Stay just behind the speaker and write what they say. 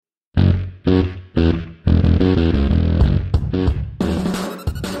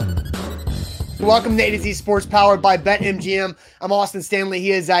Welcome to A to Z Sports, powered by BetMGM. I'm Austin Stanley.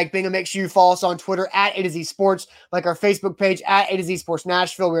 He is Zach Bingham. Make sure you follow us on Twitter at A to Z Sports, like our Facebook page at A to Z Sports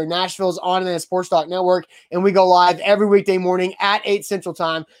Nashville. We're Nashville's on-demand sports talk network, and we go live every weekday morning at 8 Central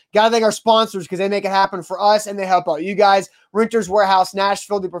Time. Got to thank our sponsors because they make it happen for us, and they help out you guys. Renters Warehouse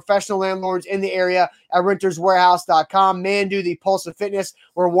Nashville, the professional landlords in the area at renterswarehouse.com. Mandu, the pulse of fitness,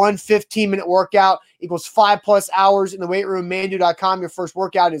 where one 15-minute workout equals 5+ hours in the weight room. Mandu.com, your first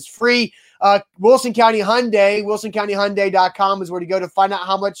workout is free. Wilson County Hyundai, wilsoncountyhyundai.com is where to go to find out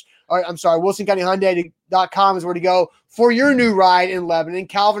how much, wilsoncountyhyundai.com is where to go for your new ride in Lebanon.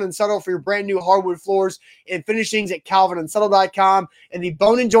 Calvin and Settle for your brand new hardwood floors and finishings at calvinandsettle.com. And the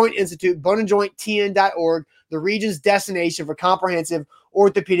Bone and Joint Institute, boneandjointtn.org, the region's destination for comprehensive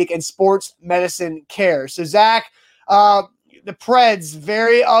orthopedic and sports medicine care. So, Zach, the Preds,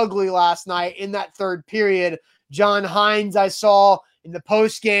 very ugly last night in that third period. John Hines, I saw in the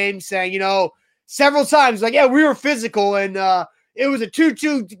post game saying, several times, like, yeah, we were physical and it was a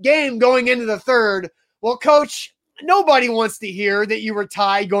 2-2 game going into the third. Well, Coach, nobody wants to hear that you were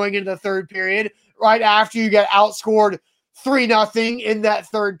tied going into the third period right after you got outscored 3-0 in that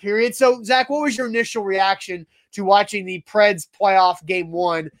third period. So, Zach, what was your initial reaction to watching the Preds playoff game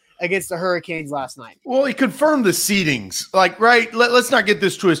one against the Hurricanes last night? Well, he confirmed the seedings. Let's not get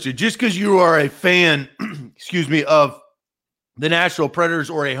this twisted. Just because you are a fan, of the Nashville Predators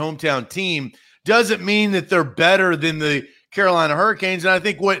or a hometown team doesn't mean that they're better than the Carolina Hurricanes. And I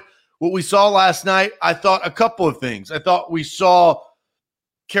think what we saw last night, I thought a couple of things. I thought we saw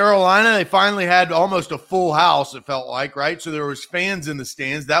Carolina, they finally had almost a full house, it felt like, right? So there was fans in the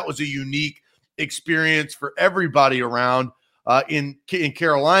stands. That was a unique experience for everybody around in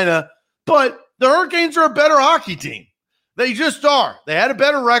Carolina. But the Hurricanes are a better hockey team. They just are. They had a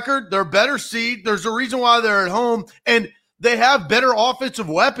better record. They're a better seed. There's a reason why they're at home. And they have better offensive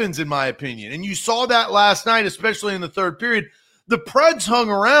weapons, in my opinion. And you saw that last night, especially in the third period. The Preds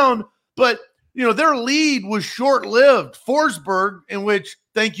hung around, but their lead was short-lived. Forsberg, in which,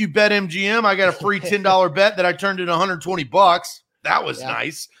 thank you, BetMGM, I got a free $10 bet that I turned into $120. That was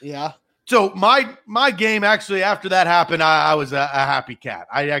nice. Yeah. So my game, actually, after that happened, I was a happy cat.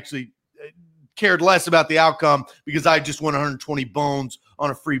 I actually cared less about the outcome because I just won 120 bones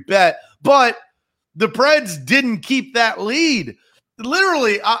on a free bet. But the Preds didn't keep that lead.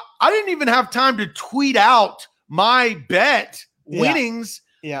 Literally, I didn't even have time to tweet out my bet winnings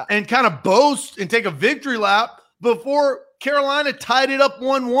and kind of boast and take a victory lap before Carolina tied it up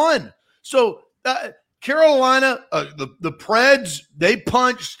 1-1. So Carolina, the Preds, they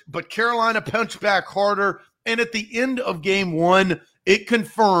punched, but Carolina punched back harder. And at the end of game one, it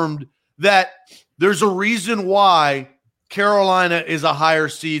confirmed that there's a reason why Carolina is a higher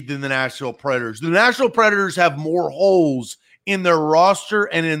seed than the Nashville Predators. The Nashville Predators have more holes in their roster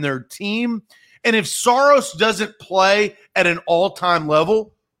and in their team. And if Saros doesn't play at an all-time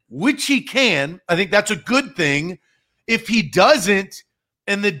level, which he can, I think that's a good thing. If he doesn't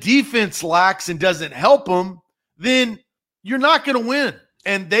and the defense lacks and doesn't help him, then you're not going to win.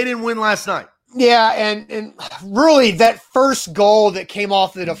 And they didn't win last night. Yeah, and really that first goal that came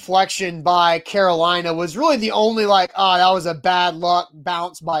off the deflection by Carolina was really the only that was a bad luck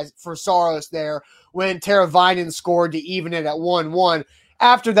bounce for Saros there when Teravainen scored to even it at 1-1.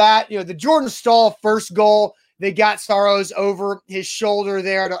 After that, the Jordan Staal first goal, they got Saros over his shoulder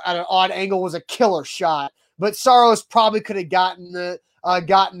there at an odd angle, was a killer shot. But Saros probably could have gotten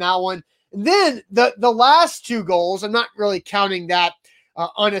that one. And then the last two goals, I'm not really counting that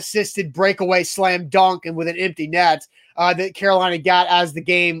unassisted breakaway slam dunk and with an empty net that Carolina got as the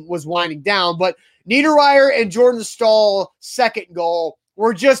game was winding down. But Niederreiter and Jordan Staal second goal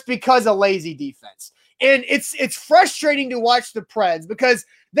were just because of lazy defense. And it's frustrating to watch the Preds because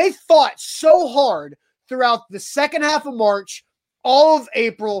they fought so hard throughout the second half of March, all of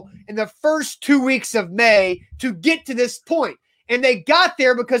April, and the first 2 weeks of May to get to this point. And they got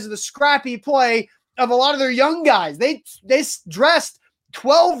there because of the scrappy play of a lot of their young guys. They dressed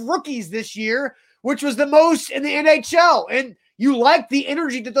 12 rookies this year, which was the most in the NHL. And you like the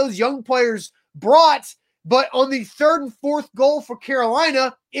energy that those young players brought. But on the third and fourth goal for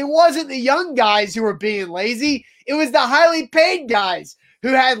Carolina, it wasn't the young guys who were being lazy. It was the highly paid guys who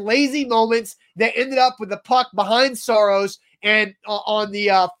had lazy moments that ended up with the puck behind Saros. And on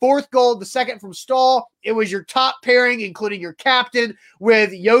the fourth goal, the second from Staal, it was your top pairing, including your captain, with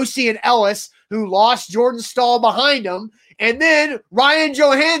Yossi and Ellis, who lost Jordan Staal behind them. And then Ryan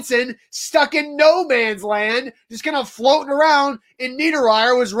Johansson stuck in no man's land, just kind of floating around. And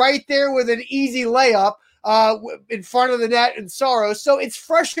Niederreiter was right there with an easy layup in front of the net and Saros. So it's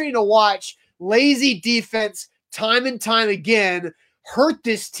frustrating to watch lazy defense time and time again hurt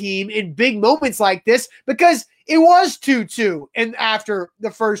this team in big moments like this because it was 2-2 and after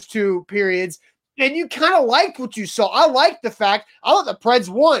the first two periods, and you kind of liked what you saw. I liked the fact I thought the Preds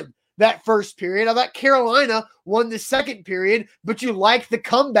won that first period. I thought Carolina won the second period, but you liked the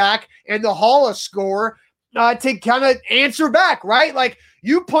comeback and the Haula score to kind of answer back, right? Like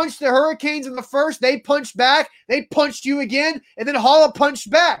you punched the Hurricanes in the first, they punched back, they punched you again, and then Haula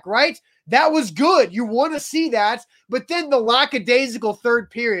punched back, right? That was good. You want to see that. But then the lackadaisical third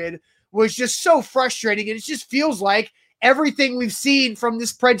period was just so frustrating. And it just feels like everything we've seen from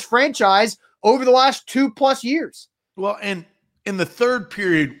this Preds franchise over the last 2+ years. Well, and in the third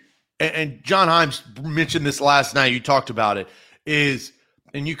period, and John Himes mentioned this last night, you talked about it,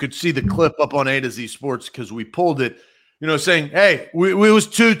 and you could see the clip up on A to Z Sports because we pulled it, saying, hey, it was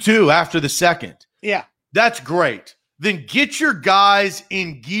 2-2 after the second. Yeah. That's great. Then get your guys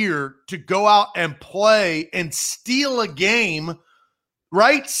in gear to go out and play and steal a game,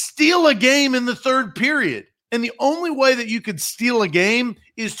 right? Steal a game in the third period. And the only way that you could steal a game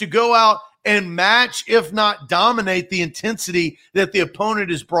is to go out and match, if not dominate, the intensity that the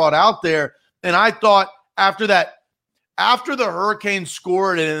opponent has brought out there. And I thought after that, after the Hurricanes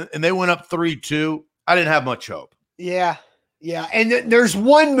scored and they went up 3-2, I didn't have much hope. Yeah. And there's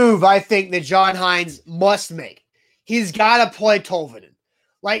one move I think that John Himes must make. He's got to play Tolvanen.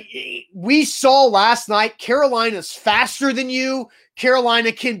 Like we saw last night, Carolina's faster than you.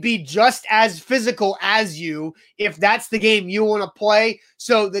 Carolina can be just as physical as you if that's the game you want to play.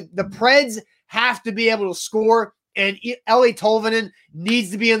 So the Preds have to be able to score, and Eeli Tolvanen needs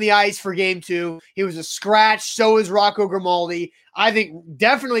to be on the ice for game 2. He was a scratch. So is Rocco Grimaldi. I think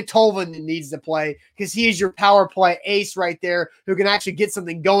definitely Tolvanen needs to play because he is your power play ace right there who can actually get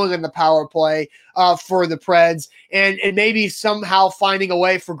something going in the power play for the Preds. And maybe somehow finding a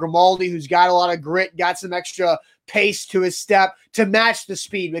way for Grimaldi, who's got a lot of grit, got some extra pace to his step to match the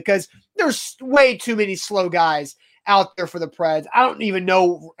speed because there's way too many slow guys out there for the Preds. I don't even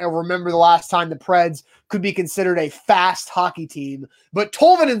know or remember the last time the Preds could be considered a fast hockey team, but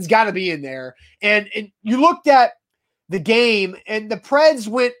Tolvanen's got to be in there. And you looked at the game, and the Preds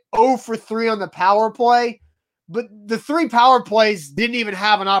went 0 for 3 on the power play, but the 3 power plays didn't even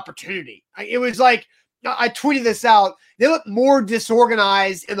have an opportunity. It was like, I tweeted this out, they look more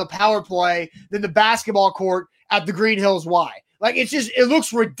disorganized in the power play than the basketball court at the Green Hills Y. Like, it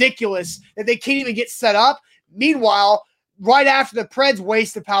looks ridiculous that they can't even get set up. Meanwhile, right after the Preds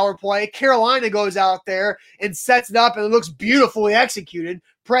waste the power play, Carolina goes out there and sets it up, and it looks beautifully executed.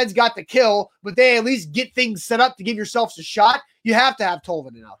 Preds got the kill, but they at least get things set up to give yourselves a shot. You have to have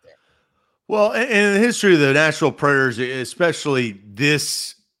Tolvanen out there. Well, in the history of the Nashville Predators, especially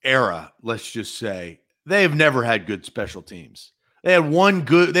this era, let's just say, they have never had good special teams. They had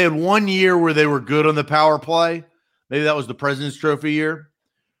one year where they were good on the power play. Maybe that was the President's Trophy year.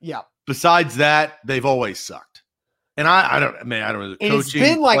 Yeah. Besides that, they've always sucked. And I don't know. The and coaching, it's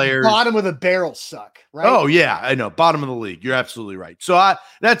been like players, bottom of the barrel suck, right? Oh, yeah, I know. Bottom of the league. You're absolutely right. So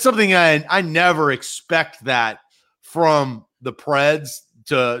that's something I never expect that from the Preds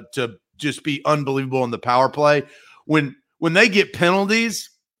to just be unbelievable in the power play. When they get penalties,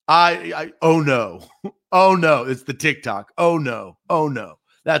 I oh no. Oh no. It's the TikTok. Oh no.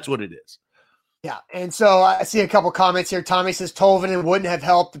 That's what it is. Yeah, and so I see a couple comments here. Tommy says Tolvanen wouldn't have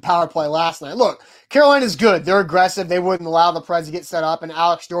helped the power play last night. Look, Carolina's good. They're aggressive. They wouldn't allow the Preds to get set up. And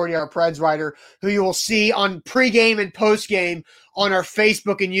Alex Doherty, our Preds writer, who you will see on pregame and postgame on our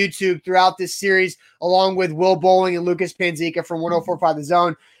Facebook and YouTube throughout this series, along with Will Bowling and Lucas Panzica from 104.5 The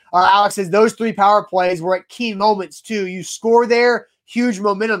Zone. Alex says those 3 power plays were at key moments, too. You score there, huge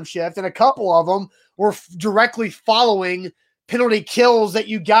momentum shift, and a couple of them were directly following penalty kills that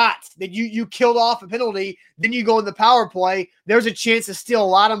you got, that you killed off a penalty, then you go in the power play. There's a chance to steal a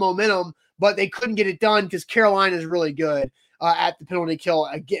lot of momentum, but they couldn't get it done because Carolina is really good at the penalty kill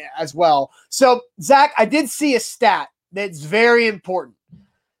again as well. So, Zach, I did see a stat that's very important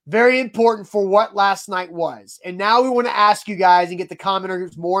for what last night was. And now we want to ask you guys and get the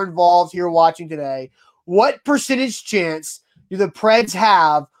commenters more involved here watching today. What percentage chance do the Preds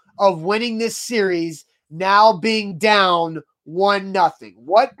have of winning this series now being down 1-0?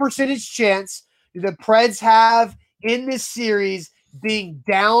 What percentage chance do the Preds have in this series being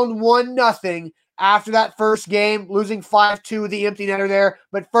down 1-0 after that first game, losing 5-2 with the empty netter there?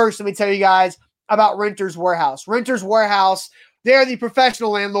 But first, let me tell you guys about Renters Warehouse. Renters Warehouse, they're the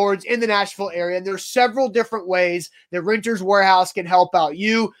professional landlords in the Nashville area, and there's several different ways that Renters Warehouse can help out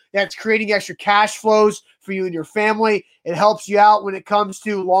you. That's creating extra cash flows for you and your family. It helps you out when it comes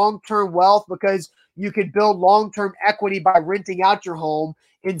to long-term wealth because you can build long-term equity by renting out your home.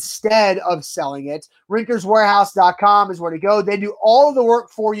 instead of selling it. Renterswarehouse.com is where to go. They do all of the work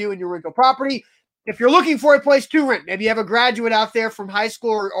for you in your rental property. If you're looking for a place to rent, maybe you have a graduate out there from high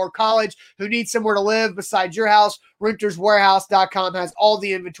school or college who needs somewhere to live besides your house, renterswarehouse.com has all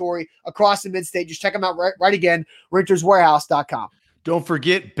the inventory across the mid-state. Just check them out right again, renterswarehouse.com. Don't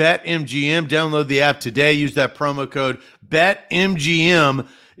forget BetMGM. Download the app today. Use that promo code BetMGM.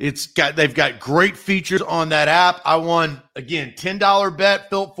 They've got great features on that app. I won, again, $10 bet,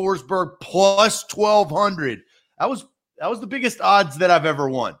 Philip Forsberg plus 1,200. That was the biggest odds that I've ever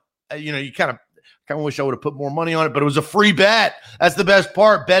won. You kind of wish I would have put more money on it, but it was a free bet. That's the best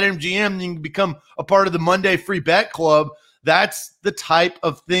part. BetMGM, you can become a part of the Monday Free Bet Club. That's the type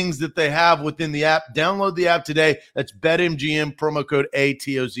of things that they have within the app. Download the app today. That's BetMGM, promo code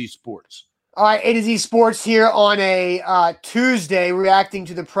ATOZ Sports. All right, A to Z Sports here on a Tuesday, reacting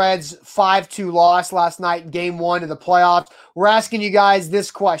to the Preds' 5-2 loss last night in Game 1 of the playoffs. We're asking you guys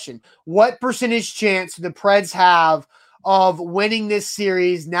this question. What percentage chance do the Preds have of winning this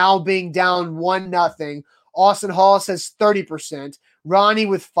series now being down 1-0? Austin Hall says 30%. Ronnie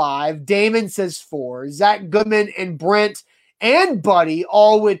with 5. Damon says 4. Zach Goodman and Brent and Buddy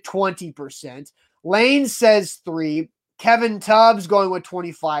all with 20%. Lane says 3. Kevin Tubbs going with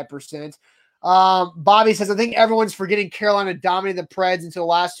 25%. Bobby says, I think everyone's forgetting Carolina dominated the Preds until the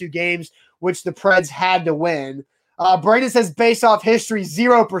last 2 games, which the Preds had to win. Brandon says, based off history,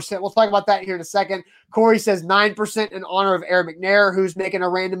 0%. We'll talk about that here in a second. Corey says 9% in honor of Aaron McNair, who's making a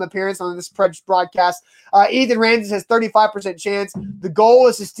random appearance on this Preds broadcast. Ethan Ramsey says 35% chance. The goal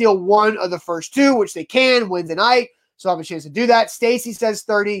is to steal one of the first 2, which they can Wednesday night. So I have a chance to do that. Stacy says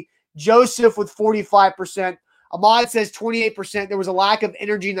 30. Joseph with 45%. Ahmad says 28%. There was a lack of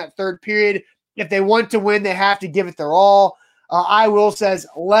energy in that third period. If they want to win, they have to give it their all. I Will says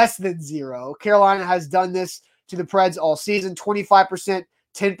less than 0. Carolina has done this to the Preds all season. 25%,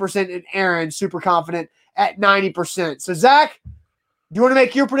 10%, and Aaron, super confident, at 90%. So, Zach, do you want to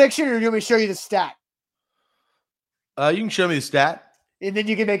make your prediction, or do you want me to show you the stat? You can show me the stat. And then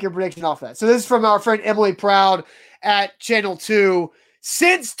you can make your prediction off that. So this is from our friend Emily Proud at Channel 2.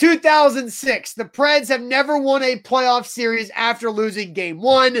 Since 2006, the Preds have never won a playoff series after losing Game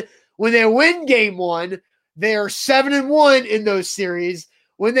 1. When they win Game 1, they are 7-1 in those series.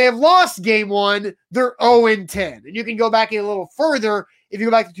 When they have lost Game 1, they're 0-10. And you can go back a little further. If you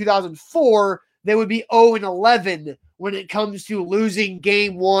go back to 2004, they would be 0-11 when it comes to losing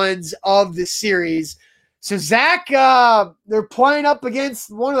Game 1s of the series. So, Zach, they're playing up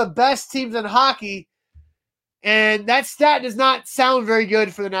against one of the best teams in hockey, and that stat does not sound very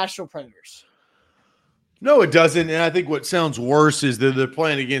good for the Nashville Predators. No, it doesn't. And I think what sounds worse is that they're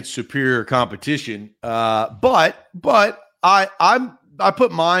playing against superior competition. But I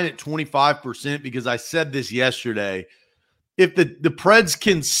put mine at 25% because I said this yesterday. If the Preds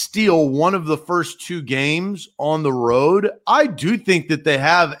can steal one of the first 2 games on the road, I do think that they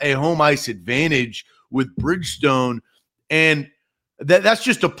have a home ice advantage with Bridgestone, and that's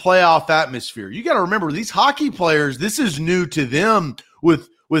just a playoff atmosphere. You got to remember, these hockey players, this is new to them with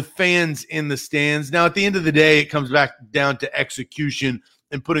fans in the stands. Now, at the end of the day, it comes back down to execution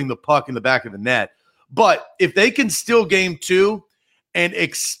and putting the puck in the back of the net. But if they can steal Game 2 and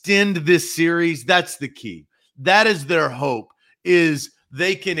extend this series, that's the key. That is their hope, is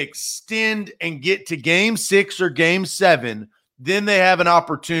they can extend and get to Game 6 or Game 7. Then they have an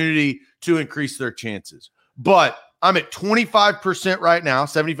opportunity to increase their chances. But I'm at 25% right now,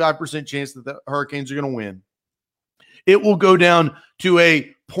 75% chance that the Hurricanes are going to win. It will go down to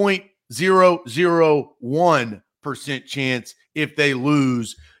a 0.001% chance if they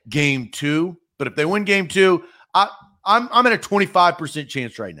lose Game 2. But if they win Game 2, I'm at a 25%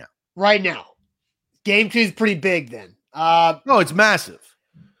 chance right now. Right now. Game 2 is pretty big then. No, it's massive.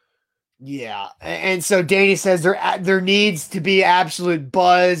 Yeah. And so Danny says there needs to be absolute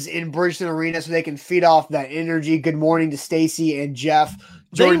buzz in Bridgestone Arena so they can feed off that energy. Good morning to Stacy and Jeff.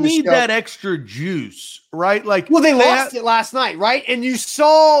 They need that extra juice, right? Well, they lost it last night, right? And you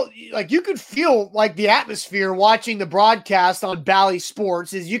saw, you could feel the atmosphere watching the broadcast on Bally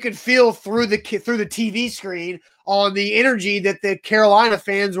Sports. Is you could feel through the TV screen on the energy that the Carolina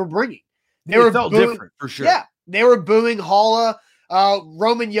fans were bringing. It felt different for sure. Yeah, they were booing Holla.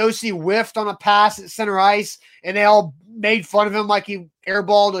 Roman Yossi whiffed on a pass at center ice, and they all made fun of him like he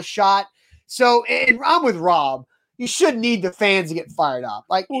airballed a shot. So, and I'm with Rob. You should need the fans to get fired up.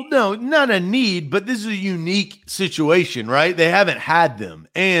 Well, no, not a need, but this is a unique situation, right? They haven't had them.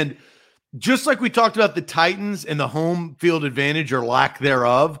 And just like we talked about the Titans and the home field advantage or lack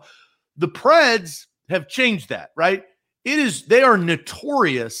thereof, the Preds have changed that, right? They are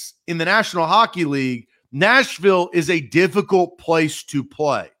notorious in the National Hockey League Nashville is a difficult place to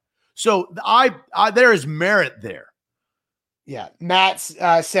play. So there is merit there. Yeah. Matt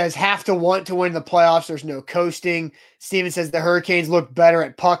says have to want to win the playoffs. There's no coasting. Steven says the Hurricanes look better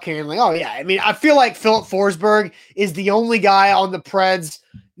at puck handling. Oh, yeah. I mean, I feel like Philip Forsberg is the only guy on the Preds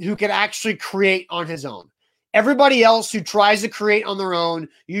who can actually create on his own. Everybody else who tries to create on their own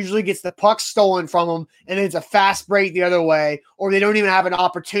usually gets the puck stolen from them, and it's a fast break the other way, or they don't even have an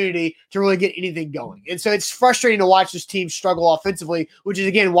opportunity to really get anything going. And so it's frustrating to watch this team struggle offensively, which is,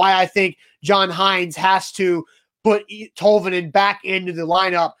 again, why I think John Hines has to put Tolvanen back into the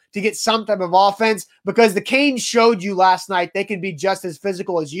lineup to get some type of offense, because the Canes showed you last night they can be just as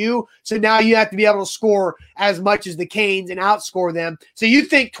physical as you. So now you have to be able to score as much as the Canes and outscore them. So you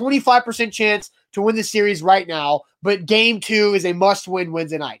think 25% chance to win the series right now, but game 2 is a must-win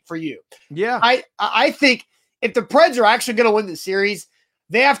Wednesday night for you. Yeah. I think if the Preds are actually going to win the series,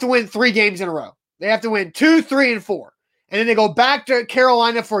 they have to win 3 games in a row. They have to win 2, 3, and 4. And then they go back to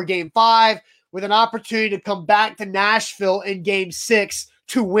Carolina for game 5 with an opportunity to come back to Nashville in game 6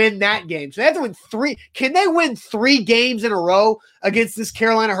 to win that game. So they have to win 3. Can they win 3 games in a row against this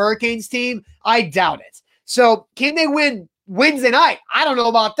Carolina Hurricanes team? I doubt it. So can they win Wednesday night? I don't know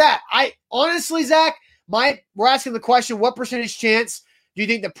about that. I honestly, Zach, we're asking the question, what percentage chance do you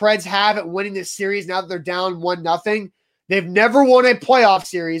think the Preds have at winning this series now that they're down 1-0? They've never won a playoff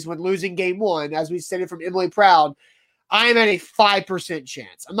series when losing game 1, as we stated from Emily Proud. I am at a 5%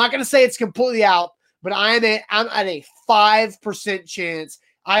 chance. I'm not going to say it's completely out, but I'm at a 5% chance.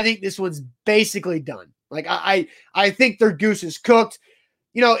 I think this one's basically done. Like I think their goose is cooked.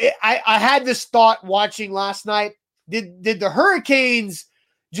 You know, I had this thought watching last night. Did the Hurricanes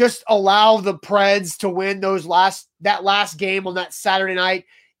just allow the Preds to win that last game on that Saturday night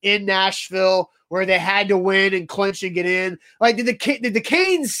in Nashville where they had to win and clinch and get in? Like, did the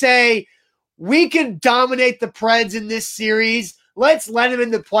Canes say, we can dominate the Preds in this series, let's let them in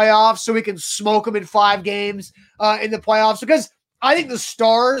the playoffs so we can smoke them in 5 games in the playoffs? Because I think the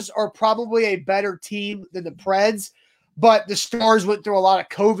Stars are probably a better team than the Preds, but the Stars went through a lot of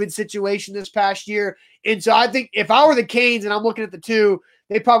COVID situation this past year. And so I think if I were the Canes and I'm looking at the two,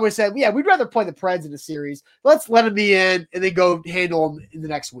 they probably said, yeah, we'd rather play the Preds in a series. Let's let them be in and then go handle them in the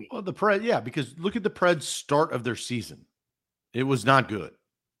next week. Well, because look at the Preds' start of their season. It was not good.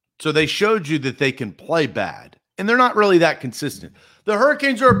 So they showed you that they can play bad, and they're not really that consistent. The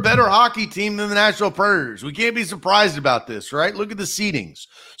Hurricanes are a better hockey team than the Nashville Predators. We can't be surprised about this, right? Look at the seedings.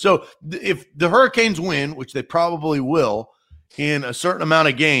 So if the Hurricanes win, which they probably will in a certain amount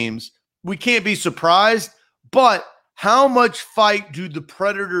of games, we can't be surprised. But how much fight do the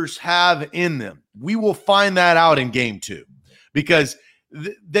Predators have in them? We will find that out in game 2, because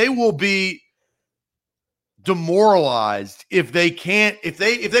they will be demoralized if they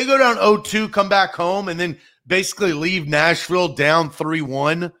go down 0-2, come back home, and then basically leave Nashville down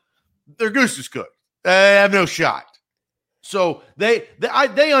 3-1. Their goose is cooked. They have no shot. So they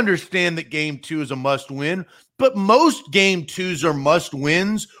understand that game 2 is a must win, but most game 2s are must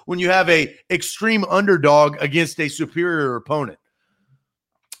wins when you have a extreme underdog against a superior opponent.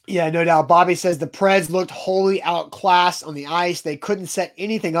 Yeah, no doubt. Bobby says the Preds looked wholly outclassed on the ice. They couldn't set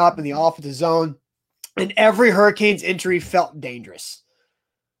anything up in the offensive zone, and every Hurricanes entry felt dangerous.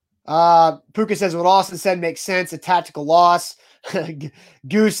 Puka says what Austin said makes sense. A tactical loss.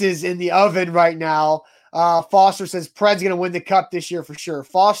 Goose is in the oven right now. Foster says Preds going to win the cup this year for sure.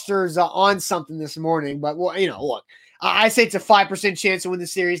 Foster's on something this morning, but well, look, I say it's a 5% chance to win the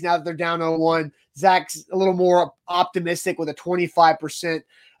series now that they're down 0-1. Zach's a little more optimistic with a 25%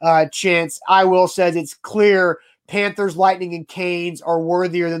 chance. I will says it's clear Panthers, Lightning, and Canes are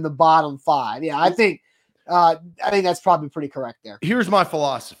worthier than the bottom 5. Yeah, I think that's probably pretty correct there. Here's my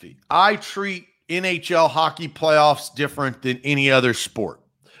philosophy. I treat NHL hockey playoffs different than any other sport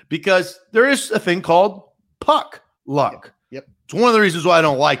because there is a thing called puck luck. Yep. It's one of the reasons why I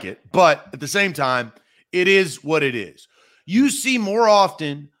don't like it, but at the same time, it is what it is. You see more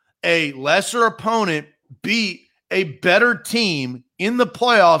often a lesser opponent beat a better team in the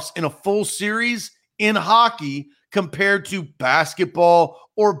playoffs in a full series in hockey compared to basketball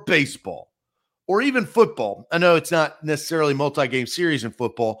or baseball or even football. I know it's not necessarily multi-game series in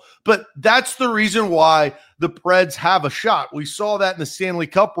football, but that's the reason why the Preds have a shot. We saw that in the Stanley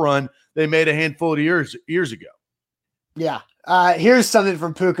Cup run they made a handful of years ago. Yeah. Here's something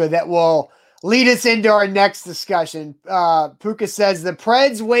from Puka that will lead us into our next discussion. Puka says the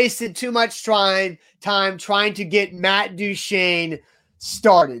Preds wasted too much time trying to get Matt Duchene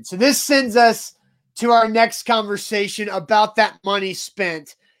started. So this sends us to our next conversation about that money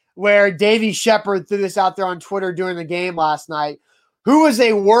spent, where Davey Shepard threw this out there on Twitter during the game last night. Who was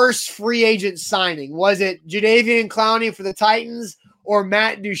a worse free agent signing? Was it Jadeveon Clowney for the Titans or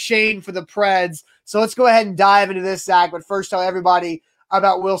Matt Duchene for the Preds? So let's go ahead and dive into this, Zach. But first, tell everybody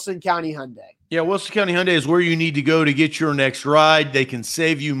about Wilson County Hyundai. Yeah, Wilson County Hyundai is where you need to go to get your next ride. They can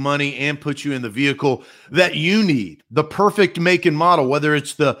save you money and put you in the vehicle that you need, the perfect make and model, whether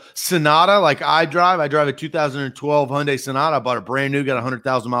it's the Sonata like I drive a 2012 Hyundai Sonata. I bought a brand new, got a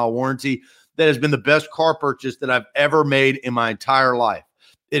 100,000-mile warranty. That has been the best car purchase that I've ever made in my entire life.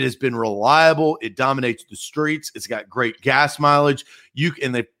 It has been reliable. It dominates the streets. It's got great gas mileage.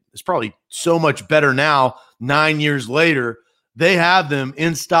 It's probably so much better now, 9 years later. They have them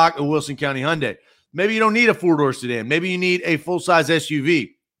in stock at Wilson County Hyundai. Maybe you don't need a four-door sedan. Maybe you need a full-size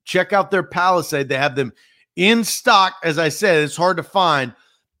SUV. Check out their Palisade. They have them in stock. As I said, it's hard to find.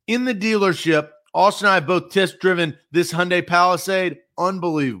 In the dealership, Austin and I have both test-driven this Hyundai Palisade.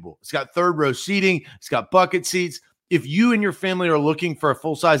 Unbelievable. It's got third-row seating. It's got bucket seats. If you and your family are looking for a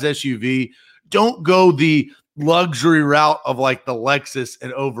full-size SUV, don't go the luxury route of like the Lexus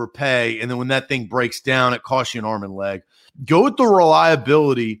and overpay. And then when that thing breaks down, it costs you an arm and leg. Go with the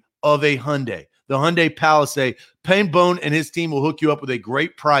reliability of a Hyundai, the Hyundai Palisade. Payne Bone and his team will hook you up with a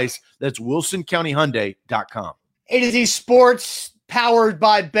great price. That's WilsonCountyHyundai.com. A to Z Sports, powered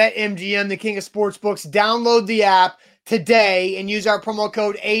by BetMGM, the king of sportsbooks. Download the app today and use our promo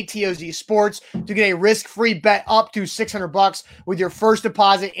code ATOZ Sports to get a risk-free bet up to $600 with your first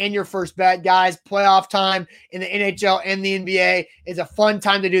deposit and your first bet. Guys, playoff time in the NHL and the NBA is a fun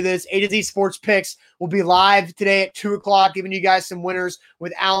time to do this. A to Z Sports Picks will be live today at 2 o'clock, giving you guys some winners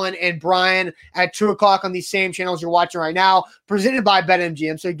with Alan and Brian at 2 o'clock on these same channels you're watching right now, presented by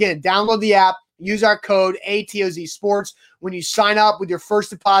BetMGM. So again, download the app. Use our code ATOZ Sports. When you sign up with your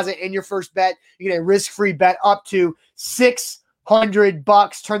first deposit and your first bet, you get a risk-free bet up to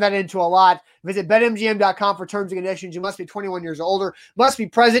 $600. Turn that into a lot. Visit BetMGM.com for terms and conditions. You must be 21 years or older. Must be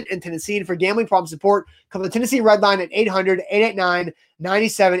present in Tennessee. And for gambling problem support, call the Tennessee Red Line at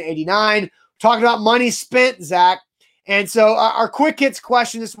 800-889-9789. Talking about money spent, Zach. And so our quick hits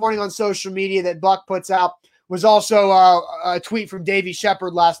question this morning on social media that Buck puts out was also a tweet from Davey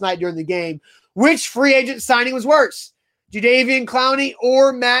Shepard last night during the game. Which free agent signing was worse, Jadeveon Clowney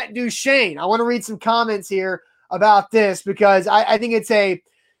or Matt Duchene? I want to read some comments here about this because I think it's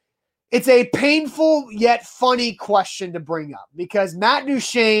a painful yet funny question to bring up because Matt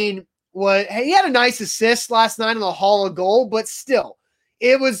Duchene he had a nice assist last night on the Hall of Gold, but still,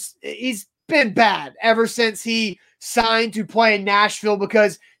 he's been bad ever since he signed to play in Nashville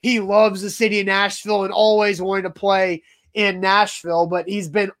because he loves the city of Nashville and always wanted to play in Nashville, but he's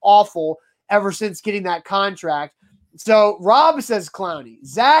been awful ever since getting that contract. So Rob says Clowney.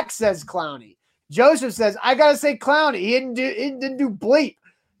 Zach says Clowney. Joseph says, I got to say Clowney. He didn't do bleep.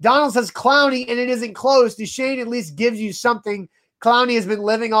 Donald says Clowney, and it isn't close. Duchene at least gives you something. Clowney has been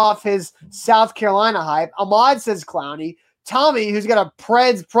living off his South Carolina hype. Ahmad says Clowney. Tommy, who's got a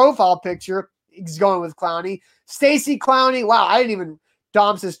Preds profile picture, he's going with Clowney. Stacy Clowney. Wow, I didn't even.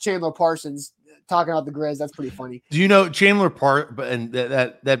 Dom says Chandler Parsons. Talking about the Grizz, that's pretty funny. Do you know Chandler and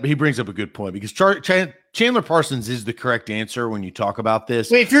that he brings up a good point because Chandler Parsons is the correct answer when you talk about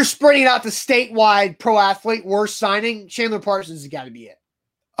this. Wait, if you're spreading it out to statewide pro athlete worst signing, Chandler Parsons has got to be it.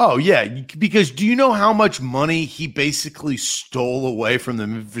 Oh yeah, because do you know how much money he basically stole away from the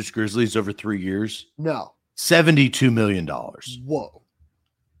Memphis Grizzlies over 3 years? No, $72 million. Whoa,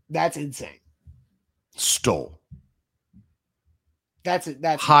 that's insane. Stole. That's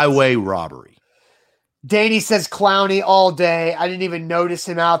highway robbery. Danny says Clowney all day. I didn't even notice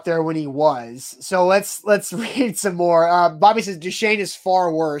him out there when he was. So let's read some more. Bobby says Duchene is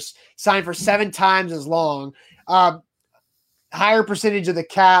far worse. Signed for 7 times as long. Higher percentage of the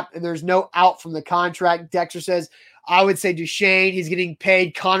cap, and there's no out from the contract. Dexter says, I would say Duchene. He's getting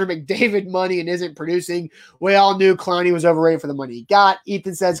paid Connor McDavid money and isn't producing. We all knew Clowney was overrated for the money he got.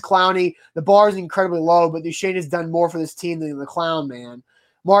 Ethan says Clowney. The bar is incredibly low, but Duchene has done more for this team than the Clown Man.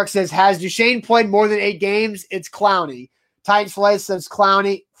 Mark says, has Duchene played more than 8 games? It's Clowney. Titans Flay says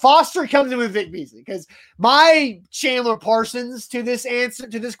Clowney. Foster comes in with Vic Beasley because my Chandler Parsons to this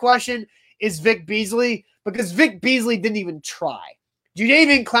question is Vic Beasley because Vic Beasley didn't even try.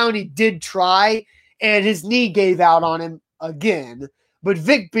 Jadeveon Clowney did try, and his knee gave out on him again. But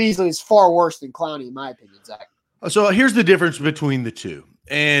Vic Beasley is far worse than Clowney, in my opinion, Zach. So here's the difference between the two.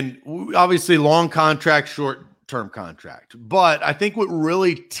 And obviously long contract, short-term contract. But I think what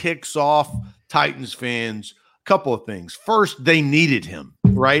really ticks off Titans fans, a couple of things. First, they needed him,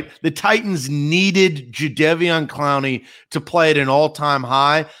 right? The Titans needed Jadeveon Clowney to play at an all-time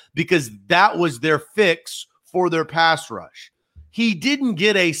high because that was their fix for their pass rush. He didn't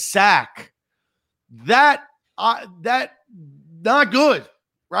get a sack. That not good,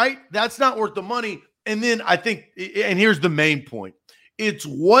 right? That's not worth the money. And then I think, and here's the main point. It's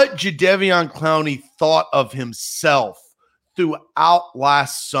what Jadeveon Clowney thought of himself throughout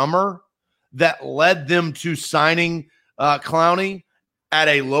last summer that led them to signing Clowney at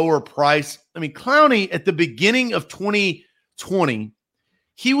a lower price. I mean, Clowney at the beginning of 2020,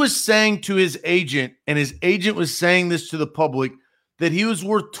 he was saying to his agent, and his agent was saying this to the public, that he was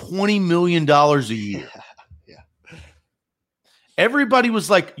worth $20 million a year. Yeah. Everybody was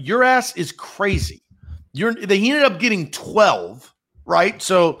like, your ass is crazy. He ended up getting 12, right?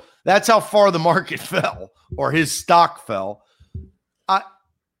 So that's how far the market fell, or his stock fell.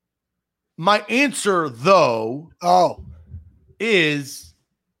 My answer, though, is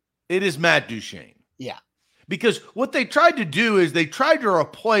it is Matt Duchene. Yeah. Because what they tried to do is they tried to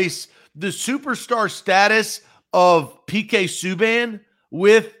replace the superstar status of PK Subban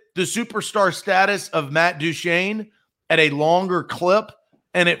with the superstar status of Matt Duchene at a longer clip,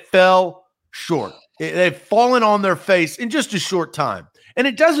 and it fell short. They've fallen on their face in just a short time. And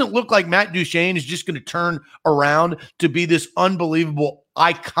it doesn't look like Matt Duchene is just going to turn around to be this unbelievable,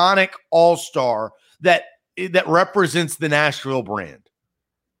 iconic all-star that represents the Nashville brand.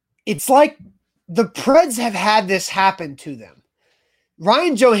 It's like the Preds have had this happen to them.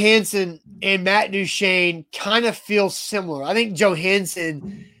 Ryan Johansson and Matt Duchene kind of feel similar. I think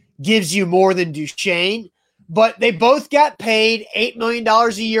Johansson gives you more than Duchene, but they both got paid $8 million a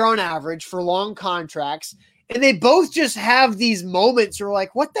year on average for long contracts. And they both just have these moments where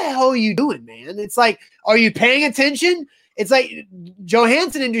like, what the hell are you doing, man? It's like, are you paying attention? It's like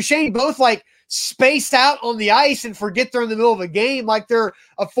Johansson and Duchene both like space out on the ice and forget they're in the middle of a game, like they're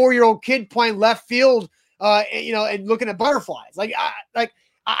a 4-year-old kid playing left field, and looking at butterflies.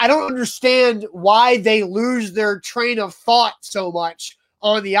 I don't understand why they lose their train of thought so much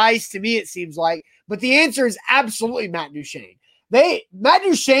on the ice. To me, it seems like, but the answer is absolutely Matt Duchene. Matt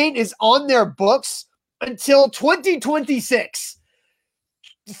Duchene is on their books until 2026.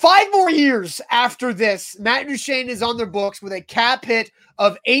 5 more years after this, Matt Duchene is on their books with a cap hit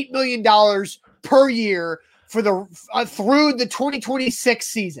of $8 million per year for through the 2026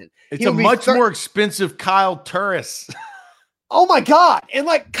 season. It's a much more expensive Kyle Turris. Oh my God. And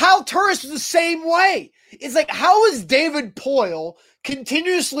like Kyle Turris is the same way. It's like, how has David Poile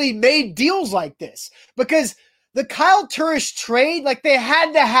continuously made deals like this? Because the Kyle Turris trade, like they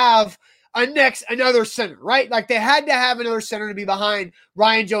had to have another center, right? Like they had to have another center to be behind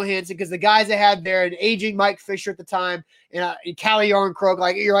Ryan Johansson because the guys they had there, an aging Mike Fisher at the time, and Calle Yarncroke,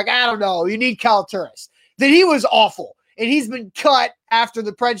 like you're like, I don't know, you need Kyle Turris. Then he was awful, and he's been cut after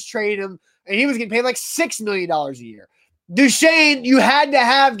the Preds traded him, and he was getting paid like $6 million a year. Duchene, you had to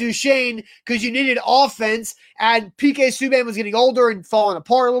have Duchene because you needed offense, and PK Subban was getting older and falling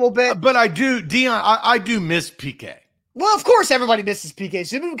apart a little bit. But I do, Dion, I do miss PK. Well, of course everybody misses PK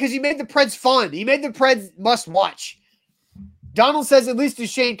Subban because he made the Preds fun. He made the Preds must watch. Donald says at least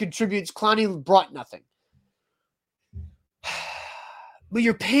Duchene contributes. Clowney brought nothing. But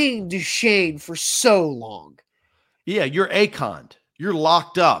you're paying Duchene for so long. Yeah, you're Akon. You're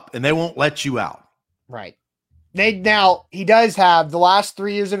locked up, and they won't let you out. Right. Now, he does have the last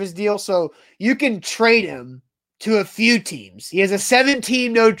 3 years of his deal, so you can trade him to a few teams. He has a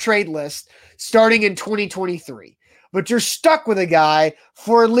 7-team no-trade list starting in 2023. But you're stuck with a guy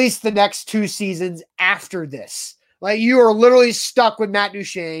for at least the next 2 seasons after this. Like, you are literally stuck with Matt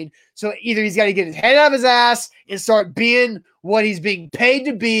Duchene. So either he's got to get his head out of his ass and start being what he's being paid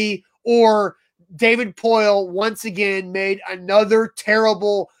to be, or David Poile once again made another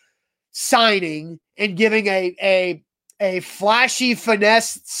terrible signing and giving a flashy,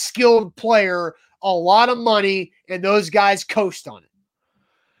 finesse, skilled player a lot of money, and those guys coast on it.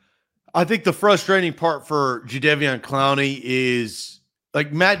 I think the frustrating part for Jadeveon Clowney is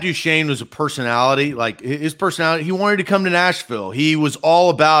like Matt Duchene was a personality. Like his personality, he wanted to come to Nashville. He was all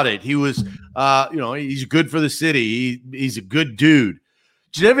about it. He was, he's good for the city. He's a good dude.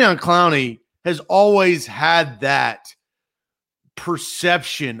 Jadeveon Clowney has always had that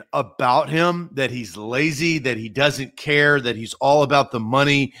perception about him that he's lazy, that he doesn't care, that he's all about the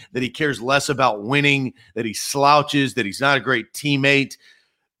money, that he cares less about winning, that he slouches, that he's not a great teammate,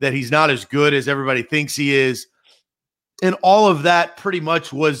 that he's not as good as everybody thinks he is. And all of that pretty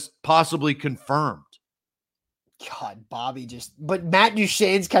much was possibly confirmed. God, but Matt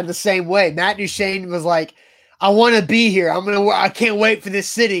Duchene's kind of the same way. Matt Duchene was like, I want to be here. I can't wait for this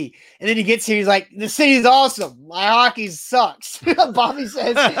city. And then he gets here. He's like, the city's awesome. My hockey sucks. Bobby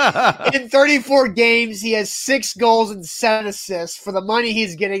says in 34 games, he has 6 goals and 7 assists for the money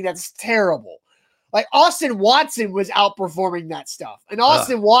he's getting. That's terrible. Like Austin Watson was outperforming that stuff. And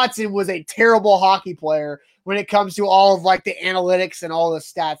Austin Watson was a terrible hockey player when it comes to all of like the analytics and all the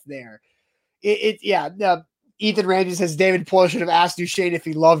stats there. Ethan Ramsey says David Poyle should have asked Duchesne if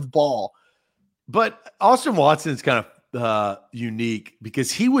he loved ball. But Austin Watson's kind of unique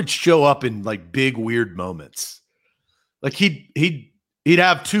because he would show up in like big, weird moments. Like he'd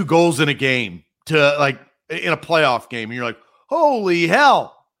have 2 goals in a game to like in a playoff game. And you're like, holy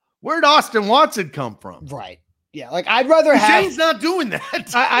hell, where'd Austin Watson come from? Right. Yeah. Like I'd rather have. Shane's not doing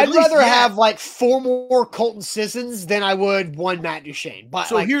that. I'd rather have like 4 more Colton Sissons than I would 1 Matt Duchesne. But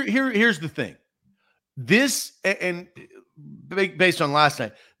so here's the thing. This and based on last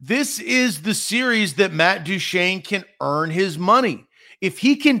night, this is the series that Matt Duchesne can earn his money. If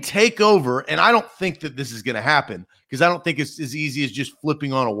he can take over, and I don't think that this is going to happen because I don't think it's as easy as just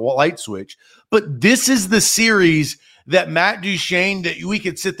flipping on a light switch, but this is the series that Matt Duchesne that we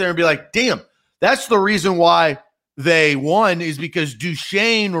could sit there and be like, damn, that's the reason why they won is because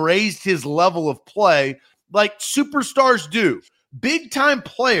Duchesne raised his level of play like superstars do. Big time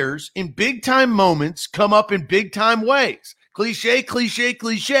players in big time moments come up in big time ways. Cliche, cliche,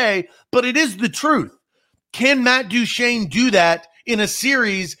 cliche, but it is the truth. Can Matt Duchesne do that in a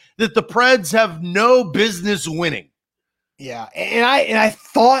series that the Preds have no business winning? Yeah, and I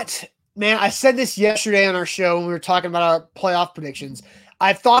thought, man, I said this yesterday on our show when we were talking about our playoff predictions.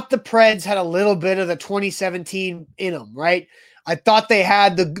 I thought the Preds had a little bit of the 2017 in them, right? I thought they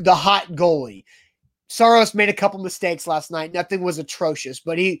had the hot goalie. Saros made a couple mistakes last night. Nothing was atrocious,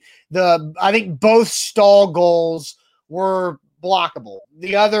 but I think both stall goals were blockable.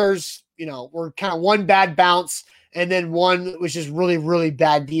 The others, were kind of one bad bounce and then one was just really, really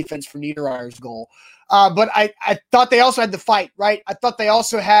bad defense for Niederreyer's goal. But I thought they also had the fight, right? I thought they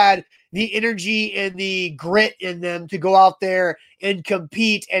also had the energy and the grit in them to go out there and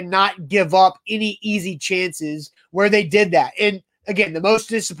compete and not give up any easy chances where they did that. And again, the most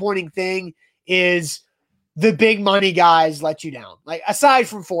disappointing thing is the big money guys let you down. Like aside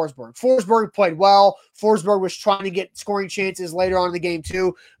from Forsberg. Forsberg played well. Forsberg was trying to get scoring chances later on in the game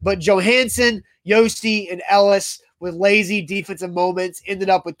too. But Johansson, Yossi, and Ellis with lazy defensive moments ended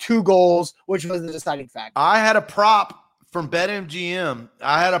up with 2 goals, which was the deciding factor. I had a prop from BetMGM.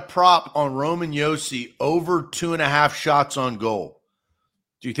 I had a prop on Roman Yossi over 2.5 shots on goal.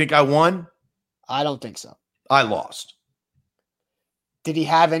 Do you think I won? I don't think so. I lost. Did he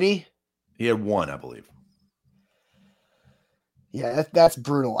have any? He had 1, I believe. Yeah, that's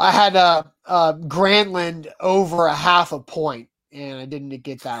brutal. I had Grantland over 0.5 point, and I didn't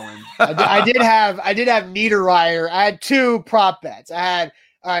get that one. I did have Niederreyer. I had 2 prop bets. I had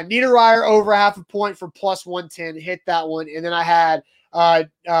Niederreyer over 0.5 point for plus 110, hit that one, and then I had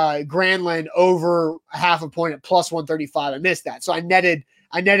Grantland over 0.5 point at plus 135. I missed that, so I netted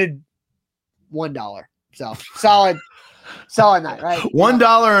 $1. So solid night, right?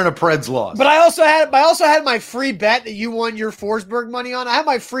 $1 and a Preds loss. But I also had my free bet that you won your Forsberg money on. I had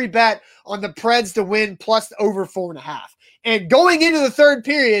my free bet on the Preds to win plus over 4.5. And going into the third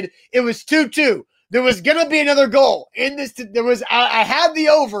period, it was 2-2. There was gonna be another goal in this. I had the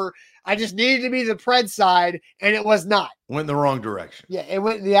over. I just needed to be the Preds side, and it was not. Went in the wrong direction. Yeah, it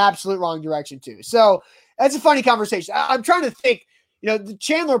went in the absolute wrong direction too. So that's a funny conversation. I'm trying to think. The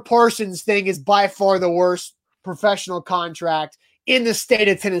Chandler Parsons thing is by far the worst professional contract in the state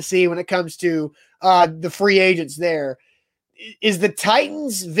of Tennessee when it comes to the free agents there. Is the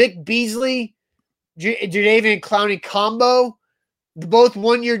Titans, Vic Beasley, Jadeveon Clowney combo, both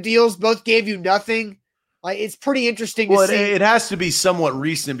 1-year deals, both gave you nothing? Like, it's pretty interesting to see. It has to be somewhat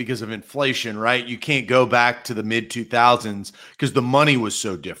recent because of inflation, right? You can't go back to the mid-2000s because the money was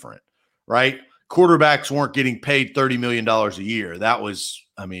so different, right? Quarterbacks weren't getting paid $30 million a year. That was,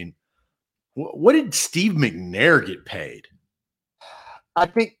 what did Steve McNair get paid? I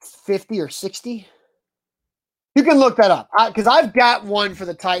think 50 or 60. You can look that up because I've got one for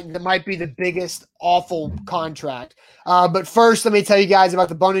the Titans that might be the biggest awful contract. But first, let me tell you guys about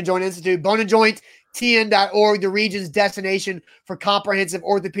the Bone and Joint Institute. Bone and Joint, TN.org, the region's destination for comprehensive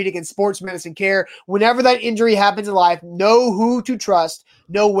orthopedic and sports medicine care. Whenever that injury happens in life, know who to trust,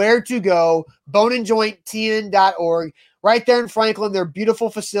 know where to go. Bone and Joint, TN.org. Right there in Franklin, their beautiful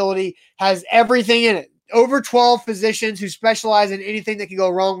facility has everything in it. Over 12 physicians who specialize in anything that can go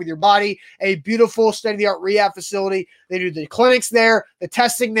wrong with your body. A beautiful state-of-the-art rehab facility. They do the clinics there, the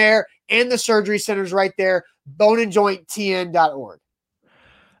testing there, and the surgery centers right there. boneandjointtn.org.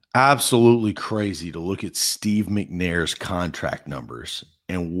 Absolutely crazy to look at Steve McNair's contract numbers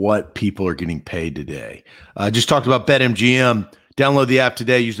and what people are getting paid today. Just talked about BetMGM. Download the app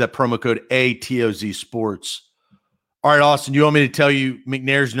today. Use that promo code ATOZ Sports. All right, Austin, you want me to tell you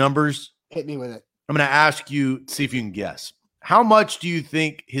McNair's numbers? Hit me with it. I'm going to ask you, see if you can guess. How much do you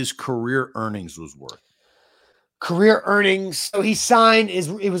think his career earnings was worth? Career earnings. So he signed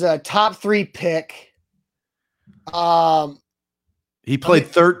it was a top 3 pick. He played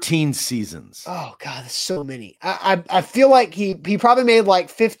 13 seasons. Oh God, that's so many. I feel like he probably made like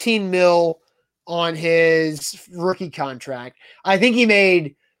 15 mil on his rookie contract. I think he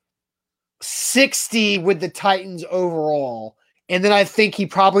made 60 with the Titans overall. And then I think he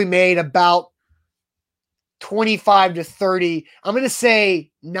probably made about 25 to 30. I'm going to say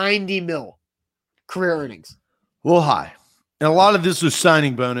 90 mil career earnings. A little high. And a lot of this was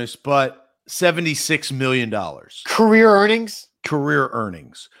signing bonus, but $76 million. Career earnings? Career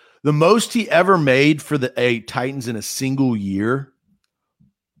earnings. The most he ever made for the Titans in a single year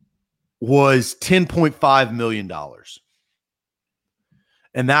was $10.5 million.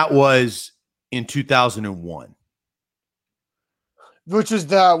 And that was in 2001. Which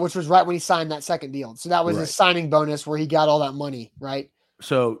was right when he signed that second deal. So that was his signing bonus where he got all that money, right?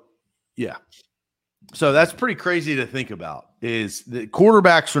 So, yeah. So that's pretty crazy to think about, is the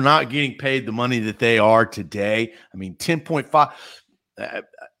quarterbacks are not getting paid the money that they are today. I mean, 10.5,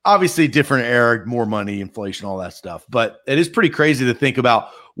 obviously different era, more money, inflation, all that stuff. But it is pretty crazy to think about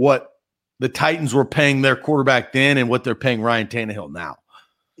what the Titans were paying their quarterback then and what they're paying Ryan Tannehill now.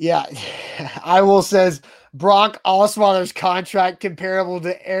 Yeah. I will says Brock Osweiler's contract comparable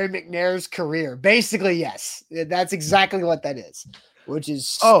to Aaron McNair's career. Basically, yes. That's exactly what that is. Which is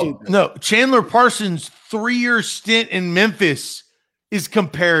stupid. No, Chandler Parsons' 3-year stint in Memphis is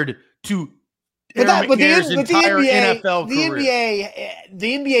compared to Aaron McNair's entire NFL career.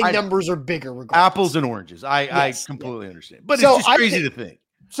 The NBA numbers are bigger regardless. Apples and oranges. I completely understand. But it's just crazy to think.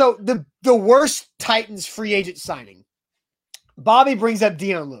 So the worst Titans free agent signing, Bobby brings up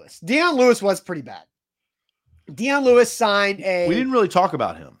Deion Lewis. Deion Lewis was pretty bad. Deion Lewis signed a... We didn't really talk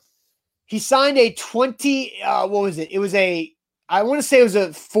about him. He signed a 20... what was it? It was I want to say it was a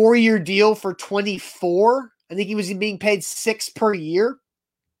 4-year deal for 24. I think he was being paid $6 per year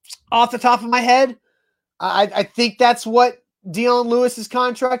off the top of my head. I think that's what Deion Lewis's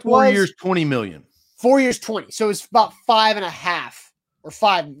contract was. 4 years, $20 million. 4 years, 20. So it's about 5.5 or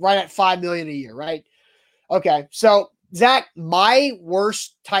 5, right at $5 million a year, right? Okay. So Zach, my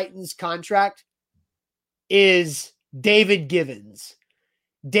worst Titans contract is David Givens.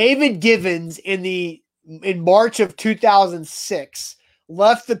 David Givens in March of 2006,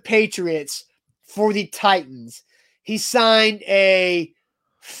 left the Patriots for the Titans. He signed a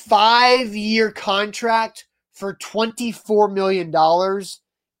 5-year contract for $24 million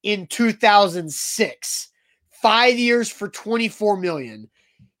in 2006. 5 years for $24 million.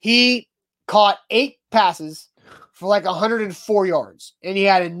 He caught 8 passes for like 104 yards, and he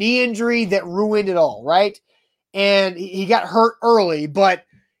had a knee injury that ruined it all, right? And he got hurt early, but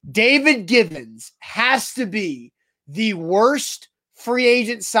David Givens has to be the worst free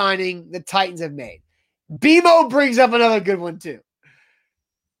agent signing the Titans have made. BMO brings up another good one too.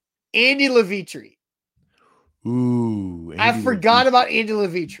 Andy Levitre. Ooh. I forgot about Andy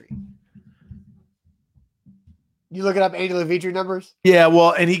Levitre. You looking up Andy Levitre numbers? Yeah,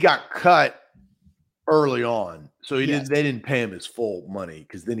 well, and he got cut early on. So they didn't pay him his full money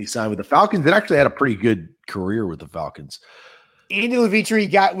because then he signed with the Falcons and actually had a pretty good career with the Falcons. Andy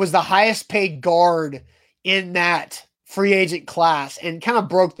Levitre was the highest paid guard in that free agent class and kind of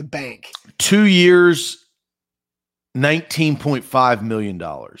broke the bank. 2 years, $19.5 million.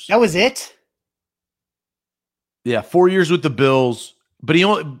 That was it? Yeah, 4 years with the Bills, but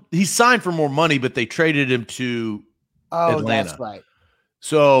he signed for more money, but they traded him to Atlanta. That's right.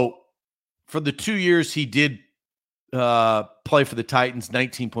 So for the 2 years he did play for the Titans,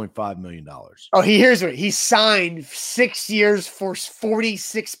 $19.5 million. Oh, here's what he signed 6 years for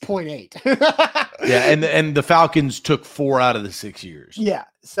 46.8. Yeah, and the Falcons took 4 out of the 6 years. Yeah.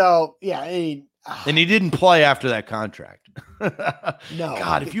 So yeah, I mean, and he didn't play after that contract. No.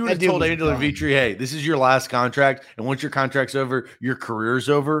 God, if you would have told Andy Levitre, hey, this is your last contract, and once your contract's over, your career's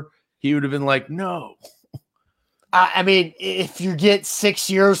over, he would have been like, no. I mean, if you get 6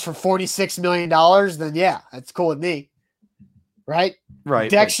 years for $46 million, then yeah, that's cool with me. Right? Right.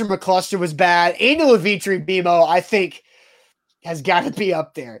 Dexter McCluster was bad. Andy Levitre, BMO, I think, has got to be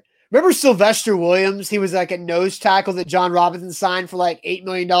up there. Remember Sylvester Williams? He was like a nose tackle that John Robinson signed for like $8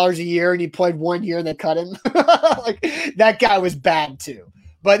 million a year, and he played 1 year and they cut him. Like that guy was bad too.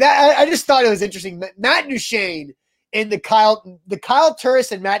 But I just thought it was interesting. Matt Duchene in the Kyle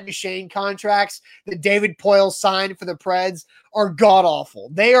Turris and Matt Duchene contracts that David Poyle signed for the Preds are god awful.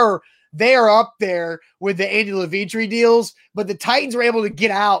 They are up there with the Andy Levitre deals, but the Titans were able to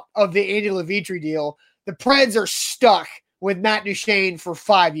get out of the Andy Levitre deal. The Preds are stuck with Matt Duchene for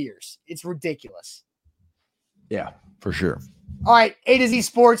 5 years. It's ridiculous. Yeah, for sure. All right, A to Z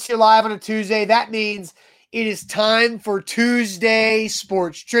Sports here live on a Tuesday. That means it is time for Tuesday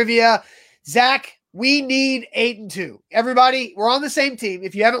Sports Trivia. Zach, we need 8-2. Everybody, we're on the same team.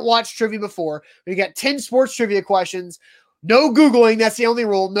 If you haven't watched trivia before, we got 10 sports trivia questions. No Googling, that's the only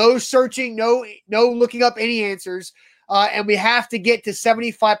rule. No searching, no looking up any answers. And we have to get to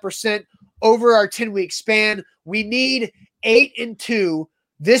 75% over our 10-week span. We need 8-2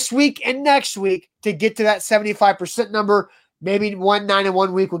 this week and next week to get to that 75% number. Maybe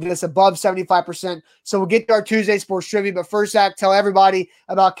 9-1 week will get us above 75%. So we'll get to our Tuesday Sports Trivia. But first, Zach, tell everybody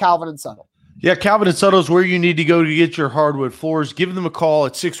about Calvin and Subtle. Yeah, Calvin and Subtle is where you need to go to get your hardwood floors. Give them a call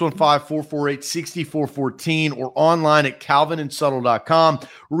at 615-448-6414 or online at calvinandsubtle.com.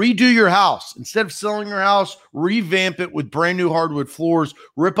 Redo your house. Instead of selling your house, revamp it with brand new hardwood floors.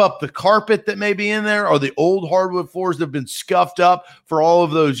 Rip up the carpet that may be in there or the old hardwood floors that have been scuffed up for all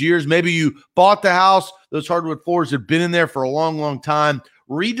of those years. Maybe you bought the house. Those hardwood floors have been in there for a long, long time.